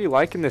 guys, how are you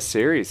liking this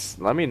series?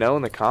 Let me know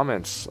in the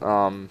comments.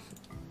 I'm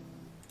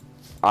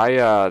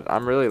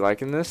really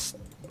liking this.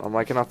 I'm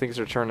liking how things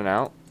are turning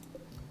out.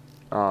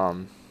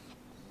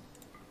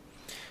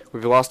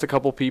 We've lost a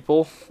couple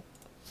people,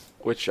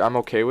 which I'm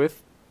okay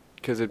with,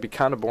 because it'd be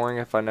kind of boring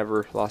if I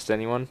never lost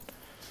anyone.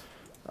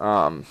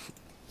 Again,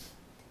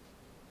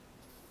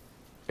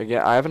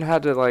 I haven't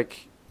had to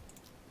like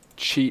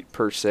cheat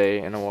per se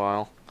in a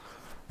while.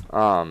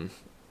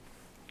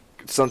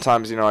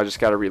 Sometimes, you know, I just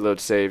gotta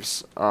reload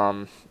saves.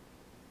 And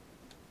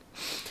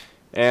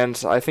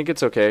I think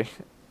it's okay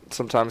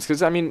sometimes,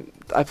 because I mean,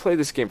 I play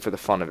this game for the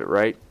fun of it,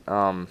 right?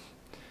 And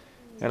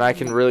I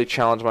can really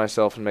challenge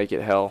myself and make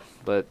it hell,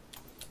 but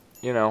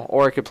you know,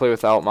 or I could play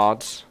without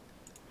mods.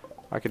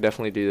 I could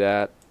definitely do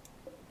that,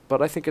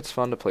 but I think it's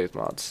fun to play with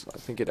mods. I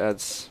think it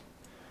adds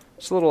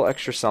just a little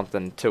extra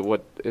something to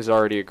what is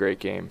already a great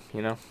game,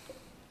 you know?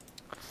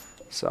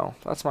 So,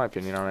 that's my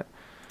opinion on it.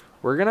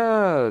 We're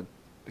gonna,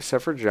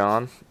 except for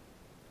John,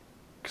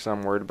 because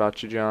I'm worried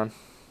about you, John.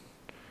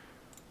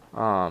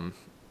 We're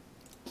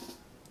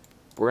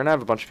gonna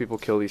have a bunch of people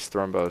kill these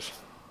thrombos.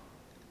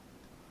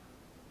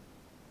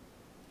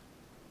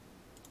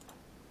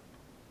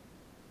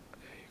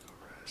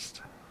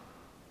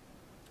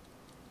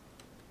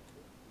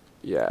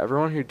 Yeah,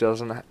 everyone who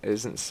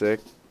isn't sick,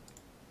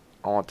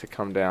 I want to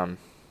come down.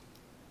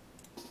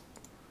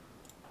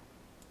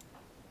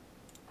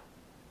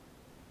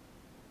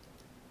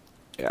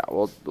 Yeah,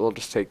 we'll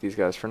just take these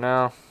guys for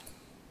now.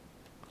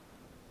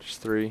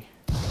 Just 3.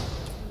 Oh,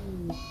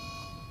 you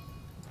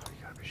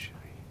gotta be shitty.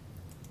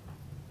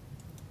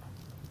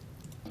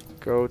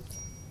 Go.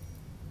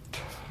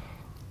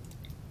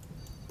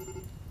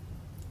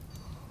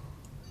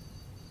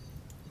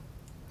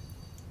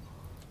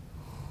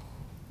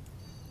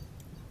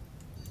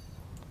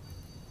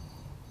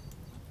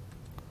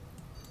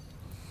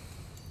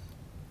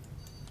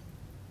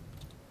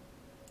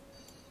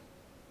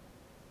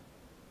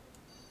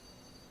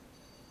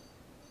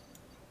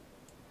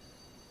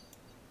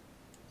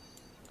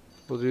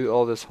 We'll do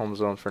all this home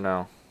zone for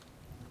now.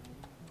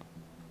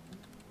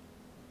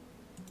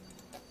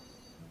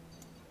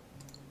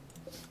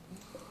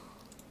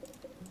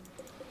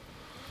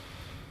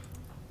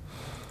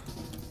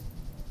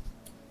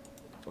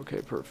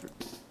 Okay,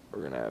 perfect.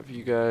 We're gonna have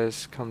you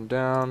guys come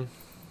down.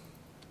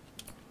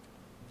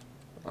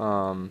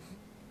 Was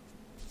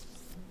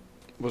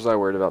I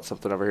worried about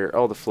something over here?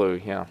 Oh, the flu.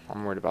 Yeah,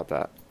 I'm worried about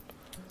that.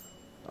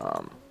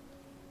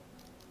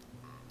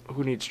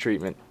 Who needs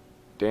treatment?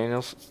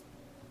 Daniels?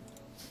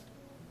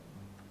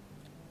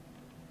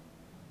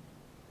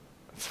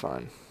 It's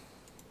fine.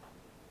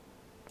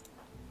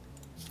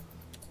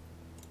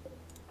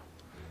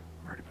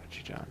 I'm worried about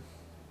you, John.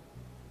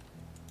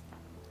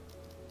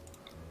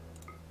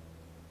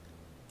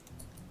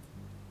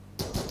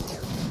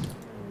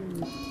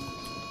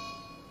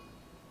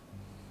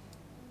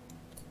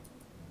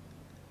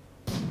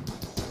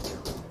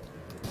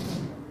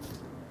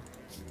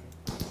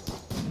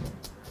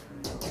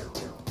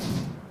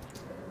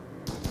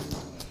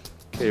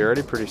 Okay, you're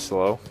already pretty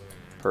slow.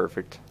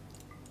 Perfect.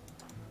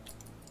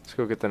 Let's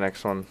go get the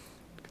next one.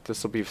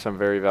 This will be some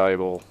very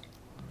valuable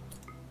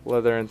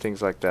leather and things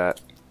like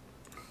that.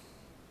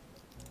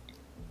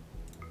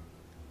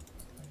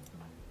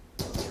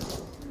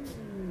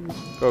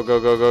 Go, go,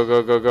 go, go,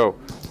 go, go, go.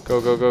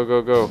 Go, go, go,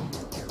 go, go.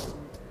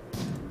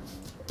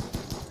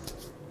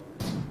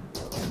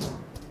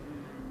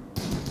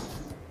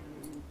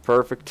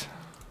 Perfect.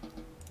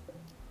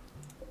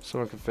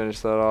 Someone can finish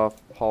that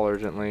off. Haul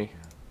urgently.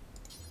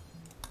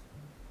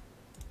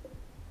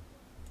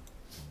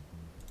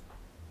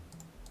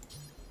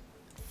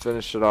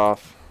 Finish it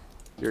off.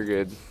 You're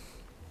good.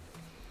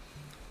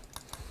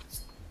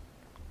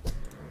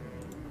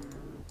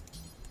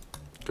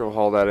 Go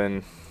haul that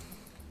in.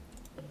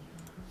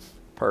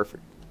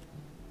 Perfect.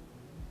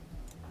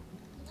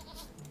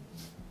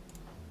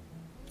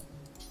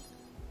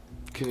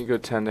 Can you go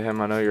tend to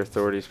him? I know your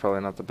authority is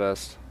probably not the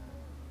best,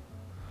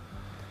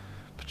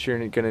 but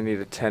you're gonna need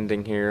a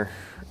tending here,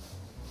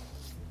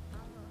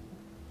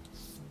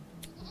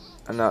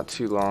 and not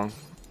too long.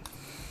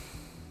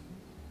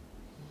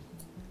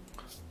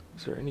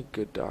 Is there any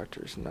good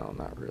doctors? No,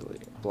 not really.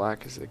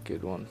 Black is a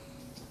good one.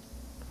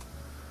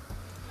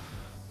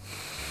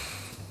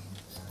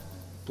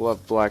 We'll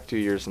have Black 2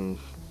 years and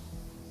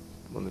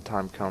when the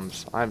time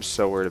comes. I'm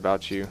so worried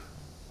about you.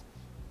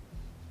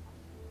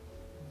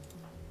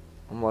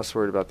 I'm less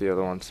worried about the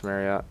other ones,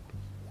 Marriott.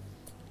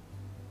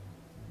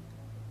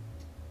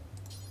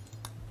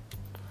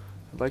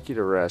 I'd like you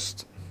to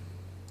rest.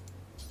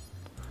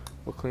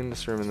 We'll clean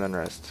this room and then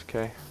rest,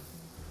 okay?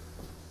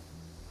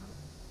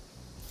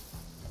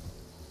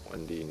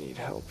 When do you need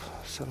help?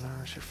 7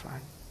 hours, you're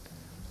fine.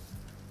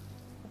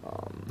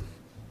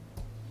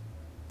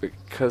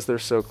 Because they're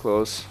so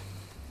close.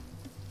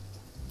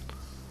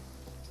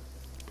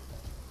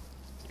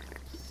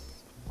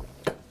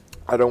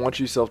 I don't want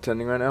you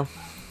self-tending right now.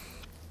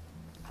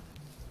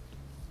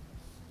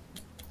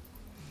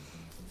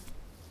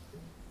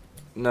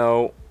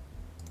 No.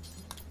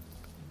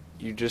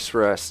 You just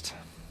rest.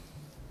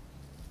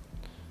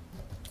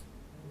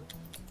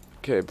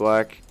 Okay,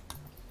 black.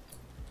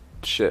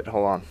 Shit,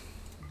 hold on.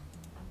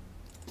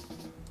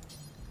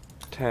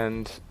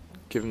 Tend.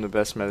 Give him the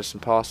best medicine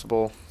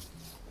possible.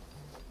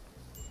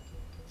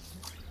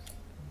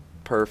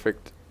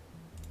 Perfect.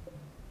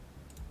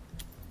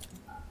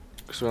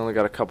 Because we only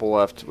got a couple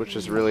left, which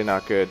is really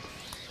not good.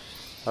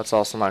 That's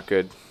also not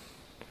good.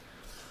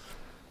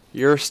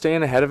 You're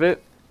staying ahead of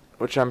it,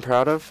 which I'm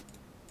proud of.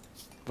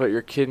 But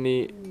your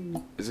kidney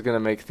is going to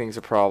make things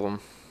a problem.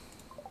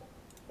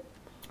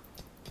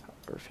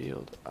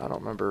 Revealed. I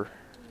don't remember.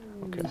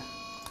 Okay.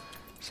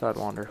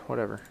 Sidewander.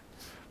 Whatever.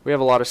 We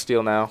have a lot of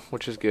steel now,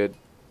 which is good.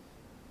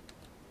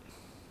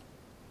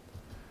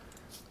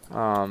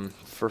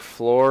 For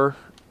floor,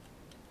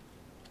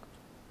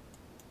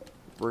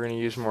 we're going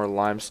to use more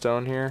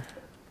limestone here.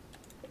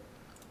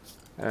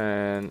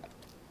 And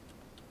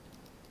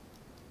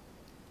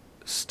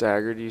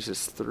staggered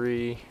uses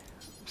 3.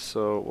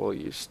 So we'll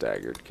use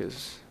staggered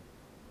because,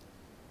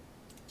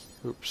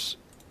 oops,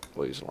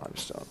 we'll use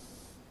limestone.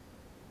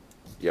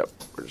 Yep,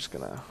 we're just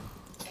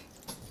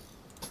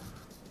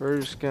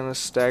gonna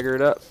stagger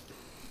it up.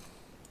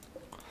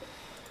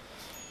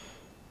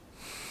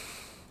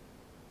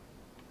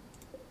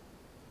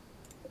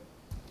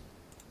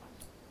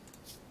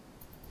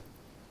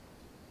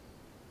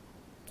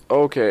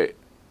 Okay,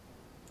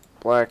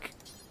 black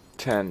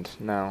tend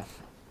now.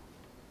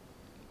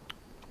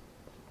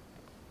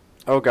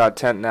 Oh god,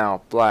 tent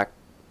now. Black.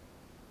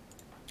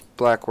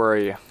 Black, where are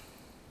you?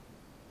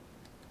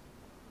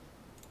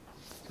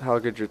 How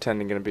good your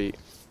tending gonna be?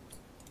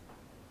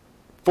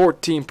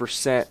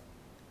 14%.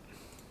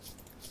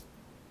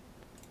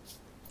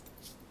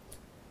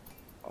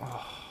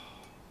 Oh.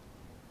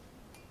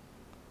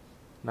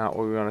 Not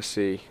what we want to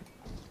see.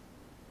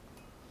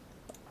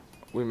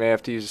 We may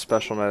have to use a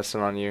special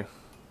medicine on you.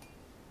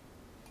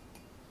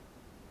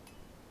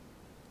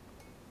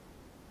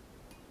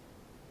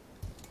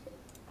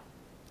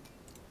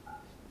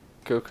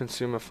 Go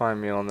consume a fine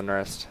meal and then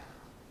rest.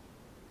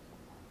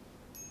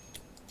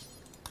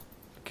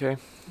 Okay.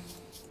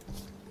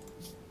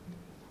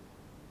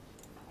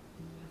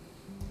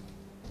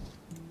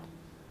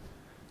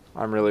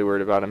 I'm really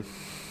worried about him.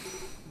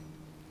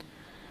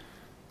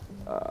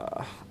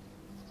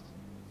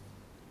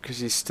 Because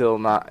he's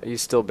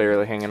still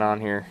barely hanging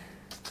on here.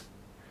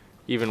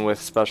 Even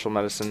with special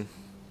medicine.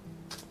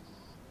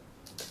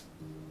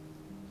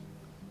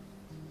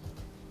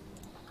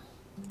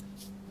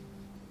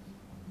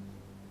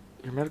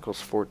 Your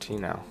medical's 14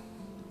 now.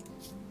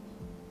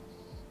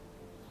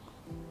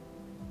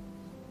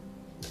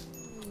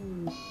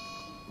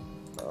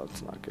 Oh,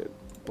 it's not good.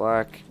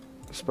 Black,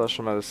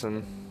 special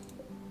medicine.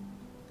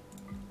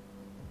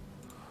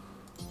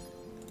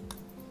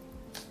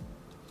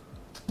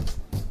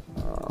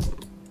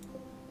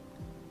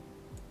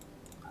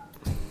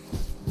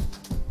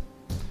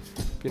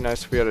 Be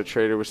nice if we had a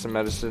trader with some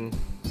medicine.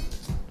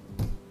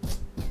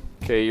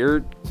 Okay,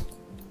 you're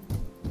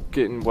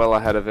getting well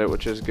ahead of it,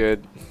 which is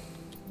good.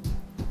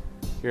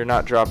 You're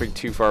not dropping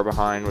too far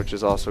behind, which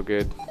is also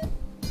good.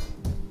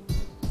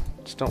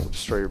 Just don't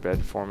destroy your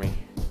bed for me.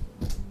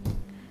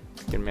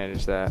 You can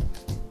manage that.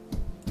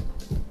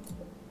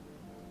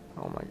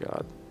 Oh my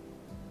god.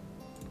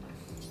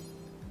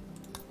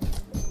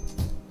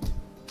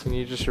 Can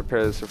you just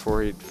repair this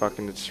before he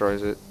fucking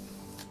destroys it?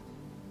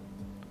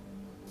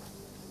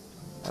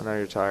 I know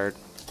you're tired.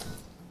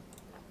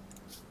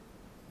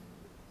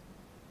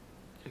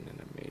 Getting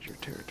into major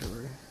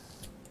territory.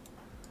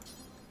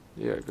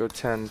 Yeah, go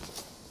 10.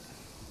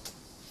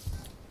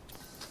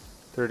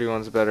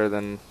 31's better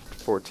than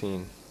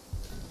 14.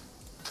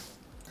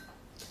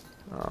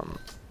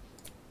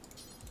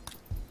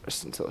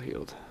 Just until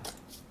healed.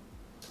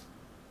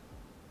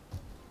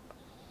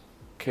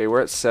 Okay,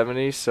 we're at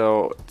 70,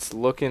 so it's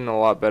looking a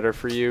lot better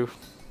for you.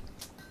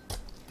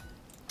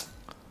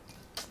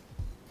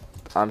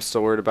 I'm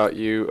still worried about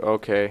you.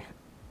 Okay.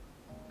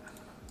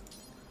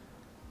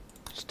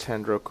 Just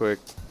tend real quick.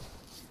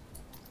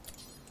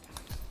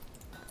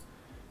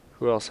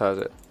 Who else has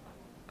it?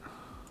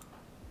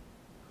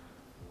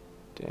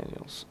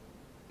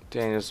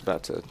 Daniel's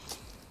about to...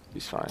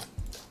 He's fine.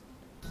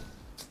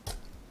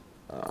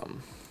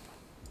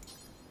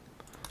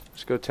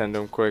 Just go tend to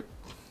him quick.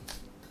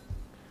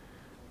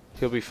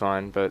 He'll be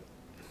fine, but...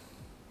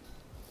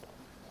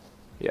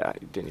 Yeah,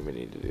 you didn't even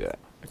need to do that.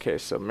 Okay,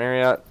 so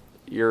Marriott,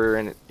 you're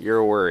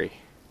a worry.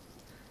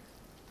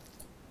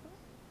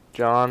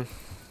 John,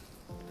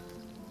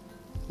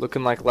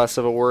 looking like less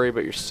of a worry,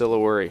 but you're still a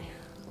worry.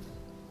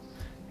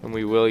 And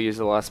we will use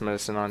the last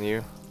medicine on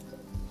you.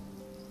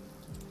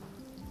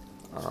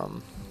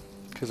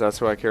 Because that's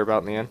who I care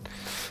about in the end.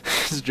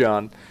 It's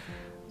John.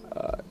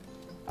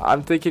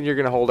 I'm thinking you're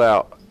going to hold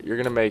out. You're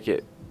going to make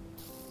it.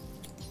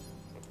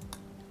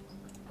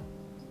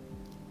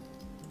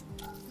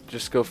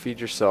 Just go feed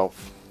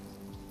yourself.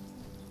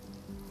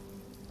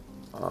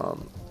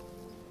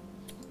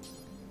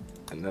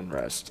 And then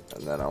rest.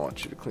 And then I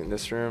want you to clean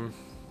this room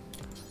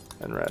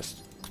and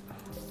rest.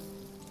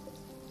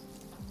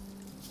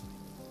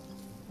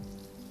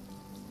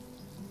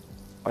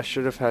 I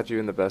should have had you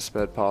in the best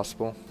bed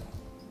possible.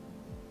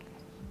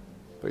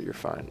 But you're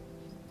fine.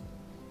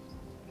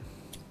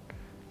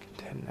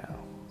 Contend now.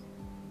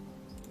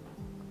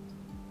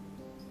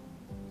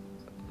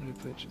 New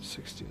page at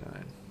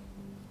 69.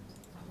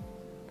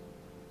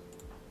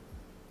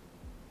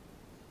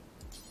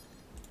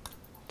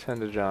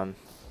 Tend to John.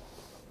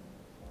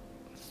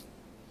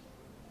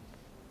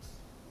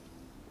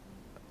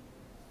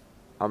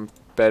 I'm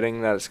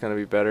betting that it's going to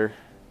be better.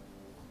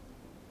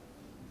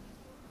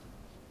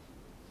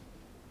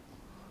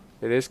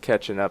 It is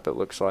catching up, it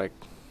looks like.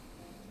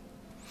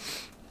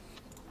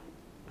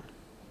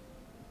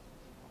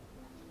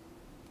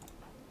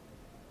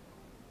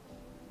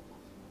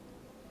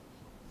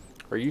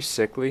 Are you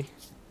sickly?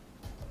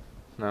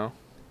 No?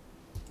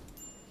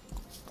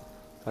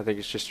 I think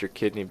it's just your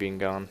kidney being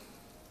gone.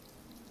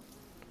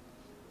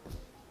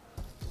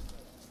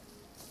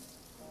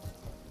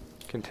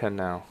 Contend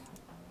now.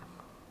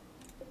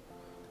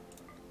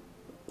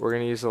 We're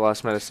gonna use the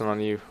last medicine on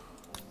you.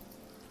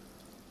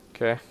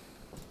 Okay.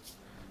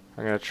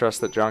 I'm gonna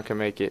trust that John can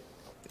make it.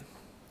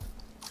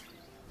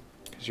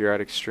 Because you're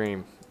at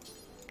extreme.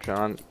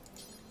 John.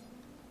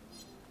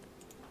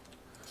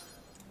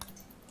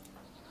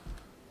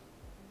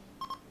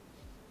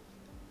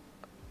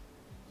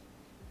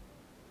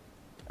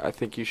 I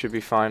think you should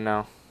be fine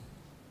now.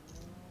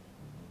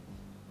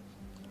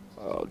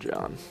 Oh,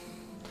 John.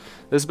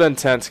 This has been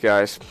tense,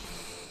 guys.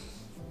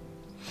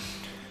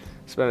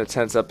 It's been a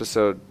tense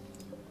episode.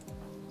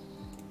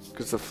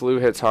 Because the flu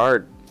hits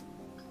hard.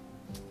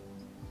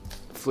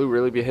 The flu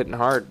really be hitting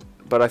hard.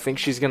 But I think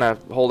she's going to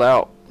hold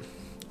out.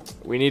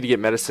 We need to get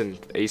medicine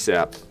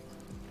ASAP.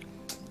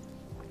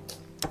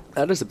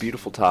 That is a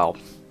beautiful tile.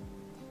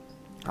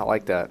 I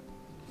like that.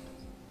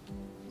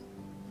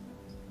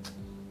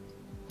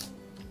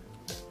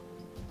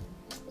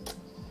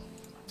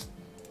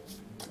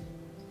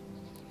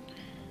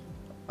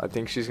 I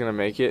think she's gonna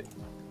make it.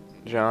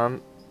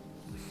 John.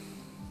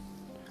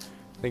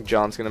 I think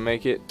John's gonna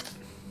make it.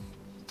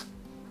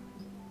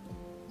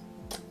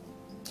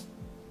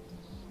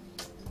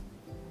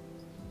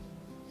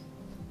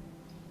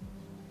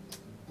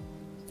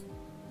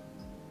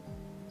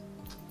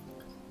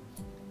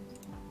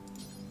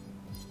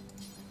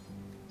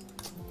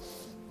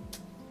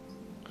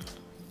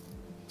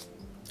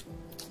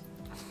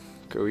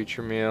 Go eat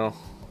your meal.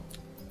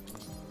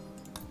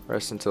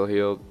 Rest until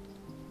healed.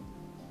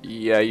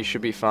 Yeah, you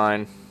should be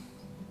fine.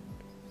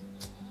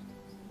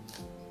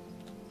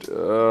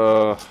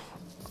 You're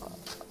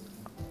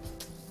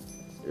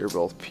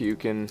both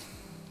puking.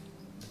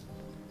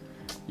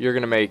 You're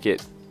gonna make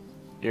it.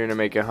 You're gonna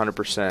make it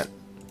 100%.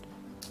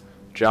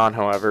 John,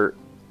 however,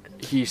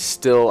 he's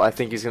still, I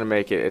think he's gonna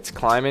make it. It's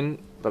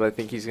climbing, but I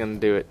think he's gonna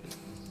do it.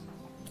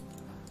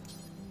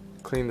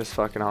 Clean this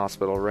fucking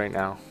hospital right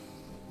now.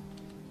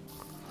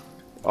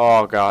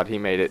 Oh god, he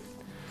made it.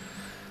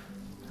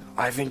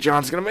 I think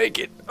John's gonna make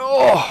it.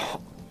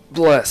 Oh,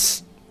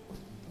 bless.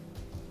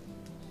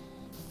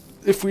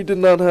 If we did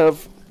not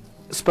have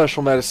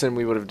special medicine,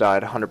 we would have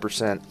died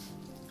 100%.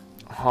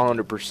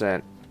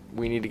 100%.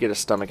 We need to get a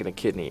stomach and a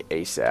kidney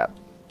ASAP.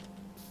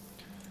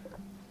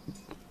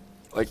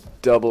 Like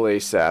double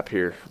ASAP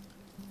here.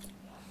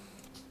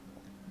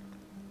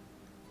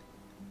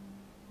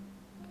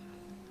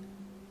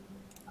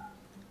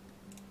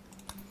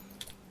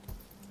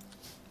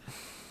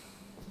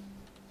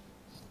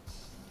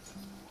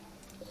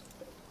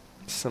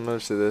 Similar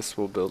to this,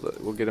 we'll build it.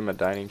 We'll get him a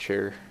dining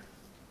chair.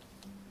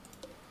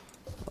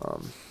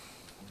 We'll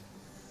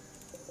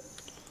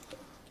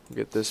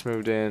get this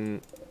moved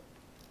in.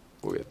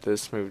 We'll get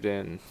this moved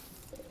in.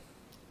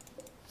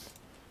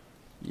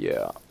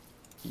 Yeah.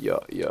 Yeah.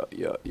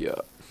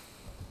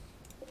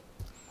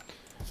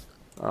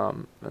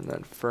 And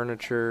then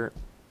furniture,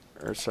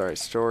 or sorry,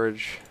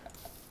 storage.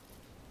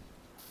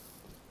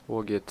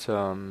 We'll get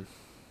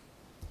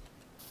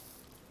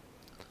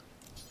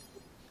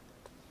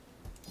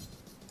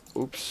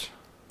oops.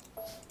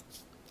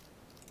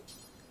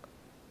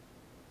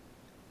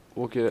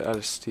 We'll get it out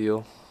of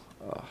steel.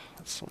 Oh,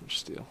 that's so much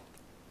steel.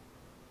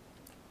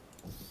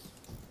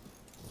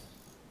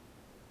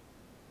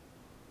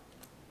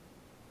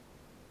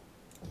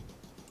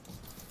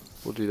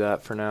 We'll do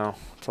that for now.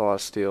 It's a lot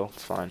of steel.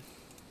 It's fine.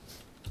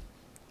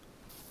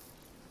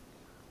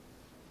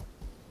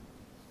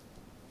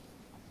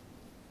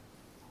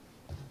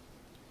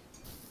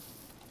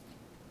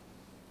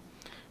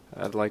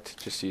 I'd like to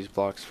just use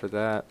blocks for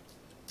that.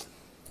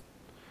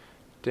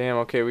 Damn,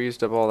 okay, we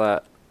used up all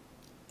that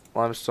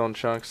limestone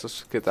chunks.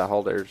 Let's get that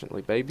hauled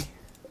urgently, baby.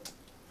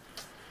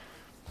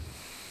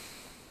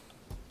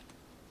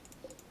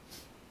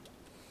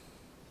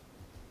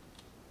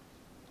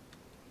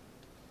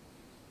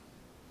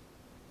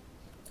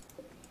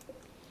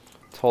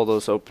 Let's hold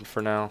those open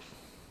for now,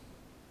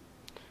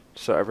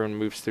 so everyone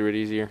moves through it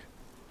easier.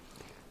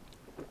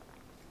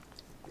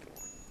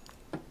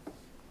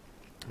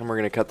 And we're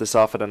going to cut this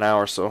off at an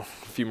hour, so a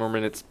few more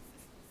minutes.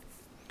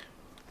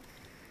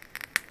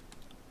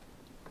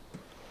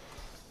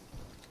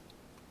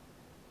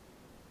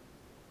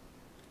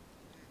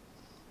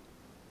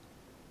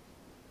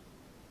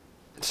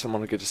 this. I'm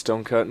gonna get to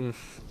stone cutting,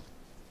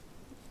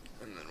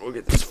 and then we'll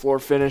get this floor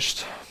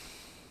finished.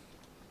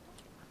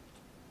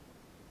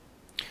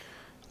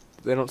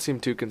 They don't seem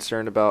too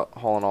concerned about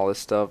hauling all this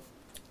stuff.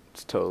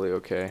 It's totally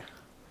okay.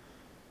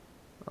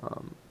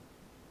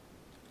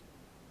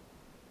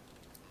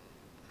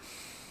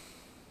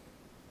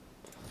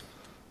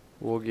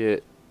 We'll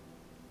get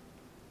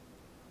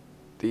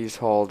these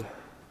hauled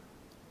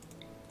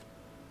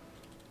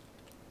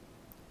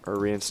or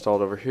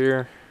reinstalled over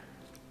here.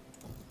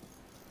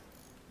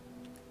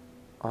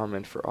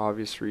 And for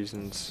obvious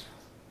reasons,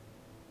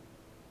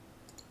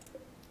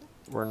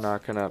 we're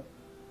not gonna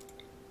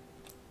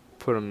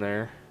put them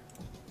there.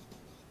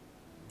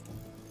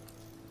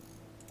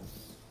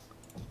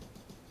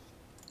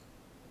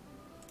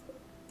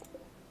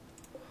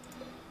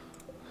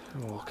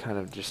 We'll kind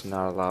of just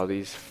not allow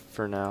these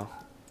for now.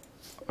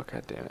 Oh,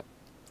 God damn it.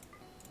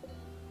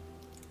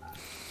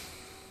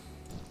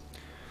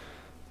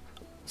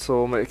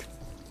 So we'll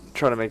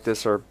try to make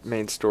this our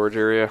main storage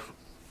area.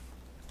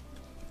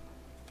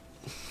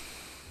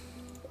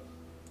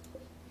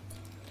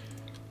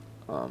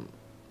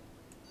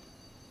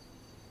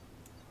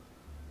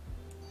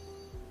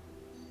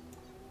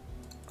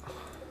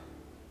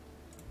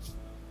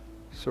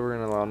 So we're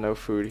gonna allow no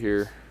food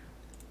here.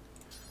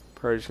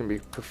 Probably just gonna be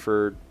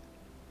preferred.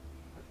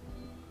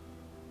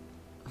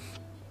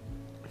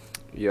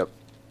 Yep.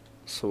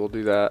 So we'll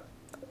do that.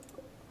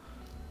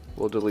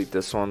 We'll delete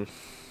this one.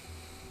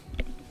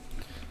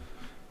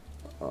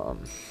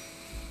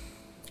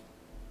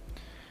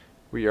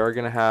 We are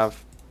gonna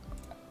have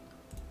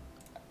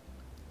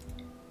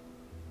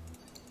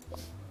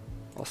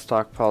a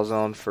stockpile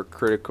zone for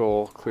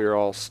critical clear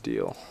all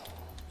steel.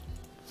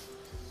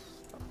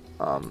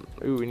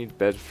 Ooh, we need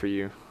bed for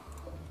you.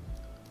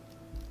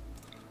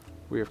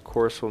 We of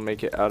course will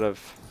make it out of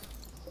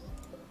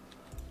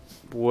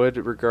wood,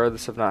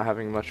 regardless of not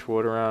having much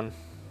wood around.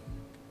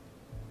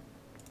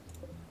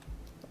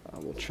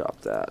 We'll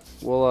chop that.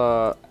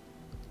 We'll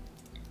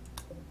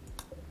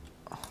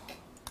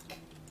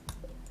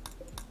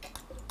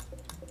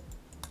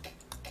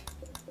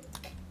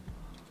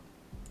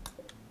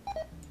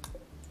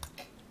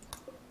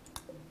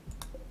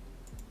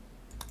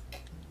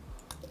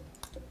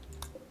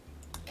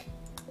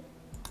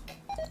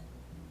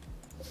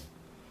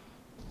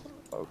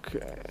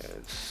okay,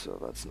 so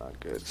that's not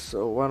good.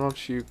 So why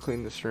don't you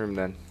clean this room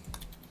then?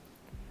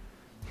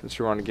 Since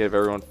you want to give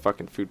everyone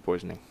fucking food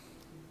poisoning.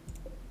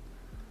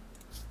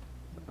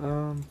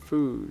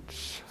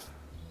 Foods.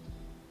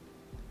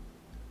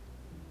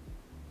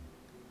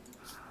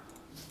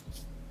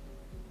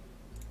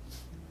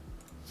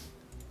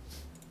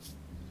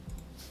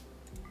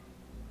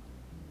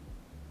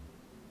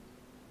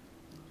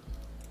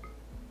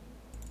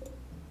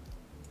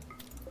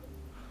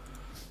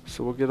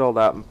 So we'll get all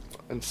that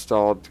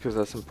installed because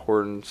that's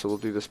important. So we'll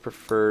do this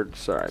preferred.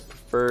 Sorry,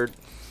 preferred.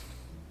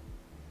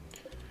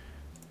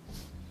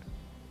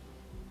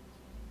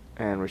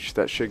 And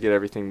that should get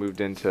everything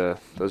moved into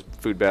those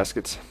food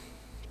baskets.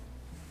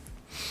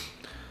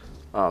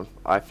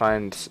 I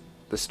find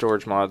the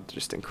storage mod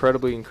just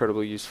incredibly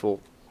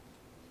useful.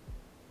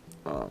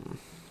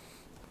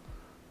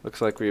 Looks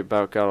like we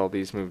about got all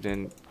these moved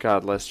in.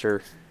 God,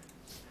 Lester,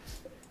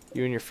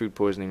 you and your food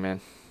poisoning,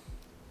 man.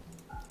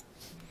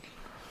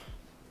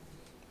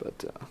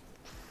 But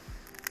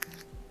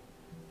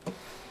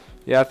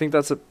yeah, I think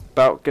that's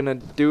about gonna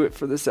do it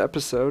for this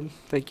episode.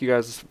 Thank you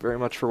guys very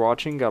much for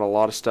watching. Got a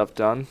lot of stuff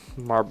done.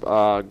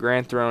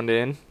 Grand thrown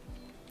in.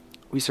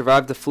 We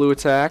survived the flu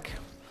attack.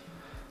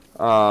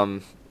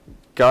 Gotten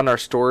our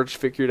storage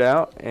figured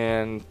out,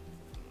 and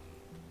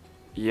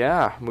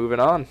yeah, moving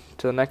on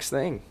to the next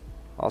thing.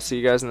 I'll see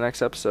you guys in the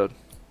next episode.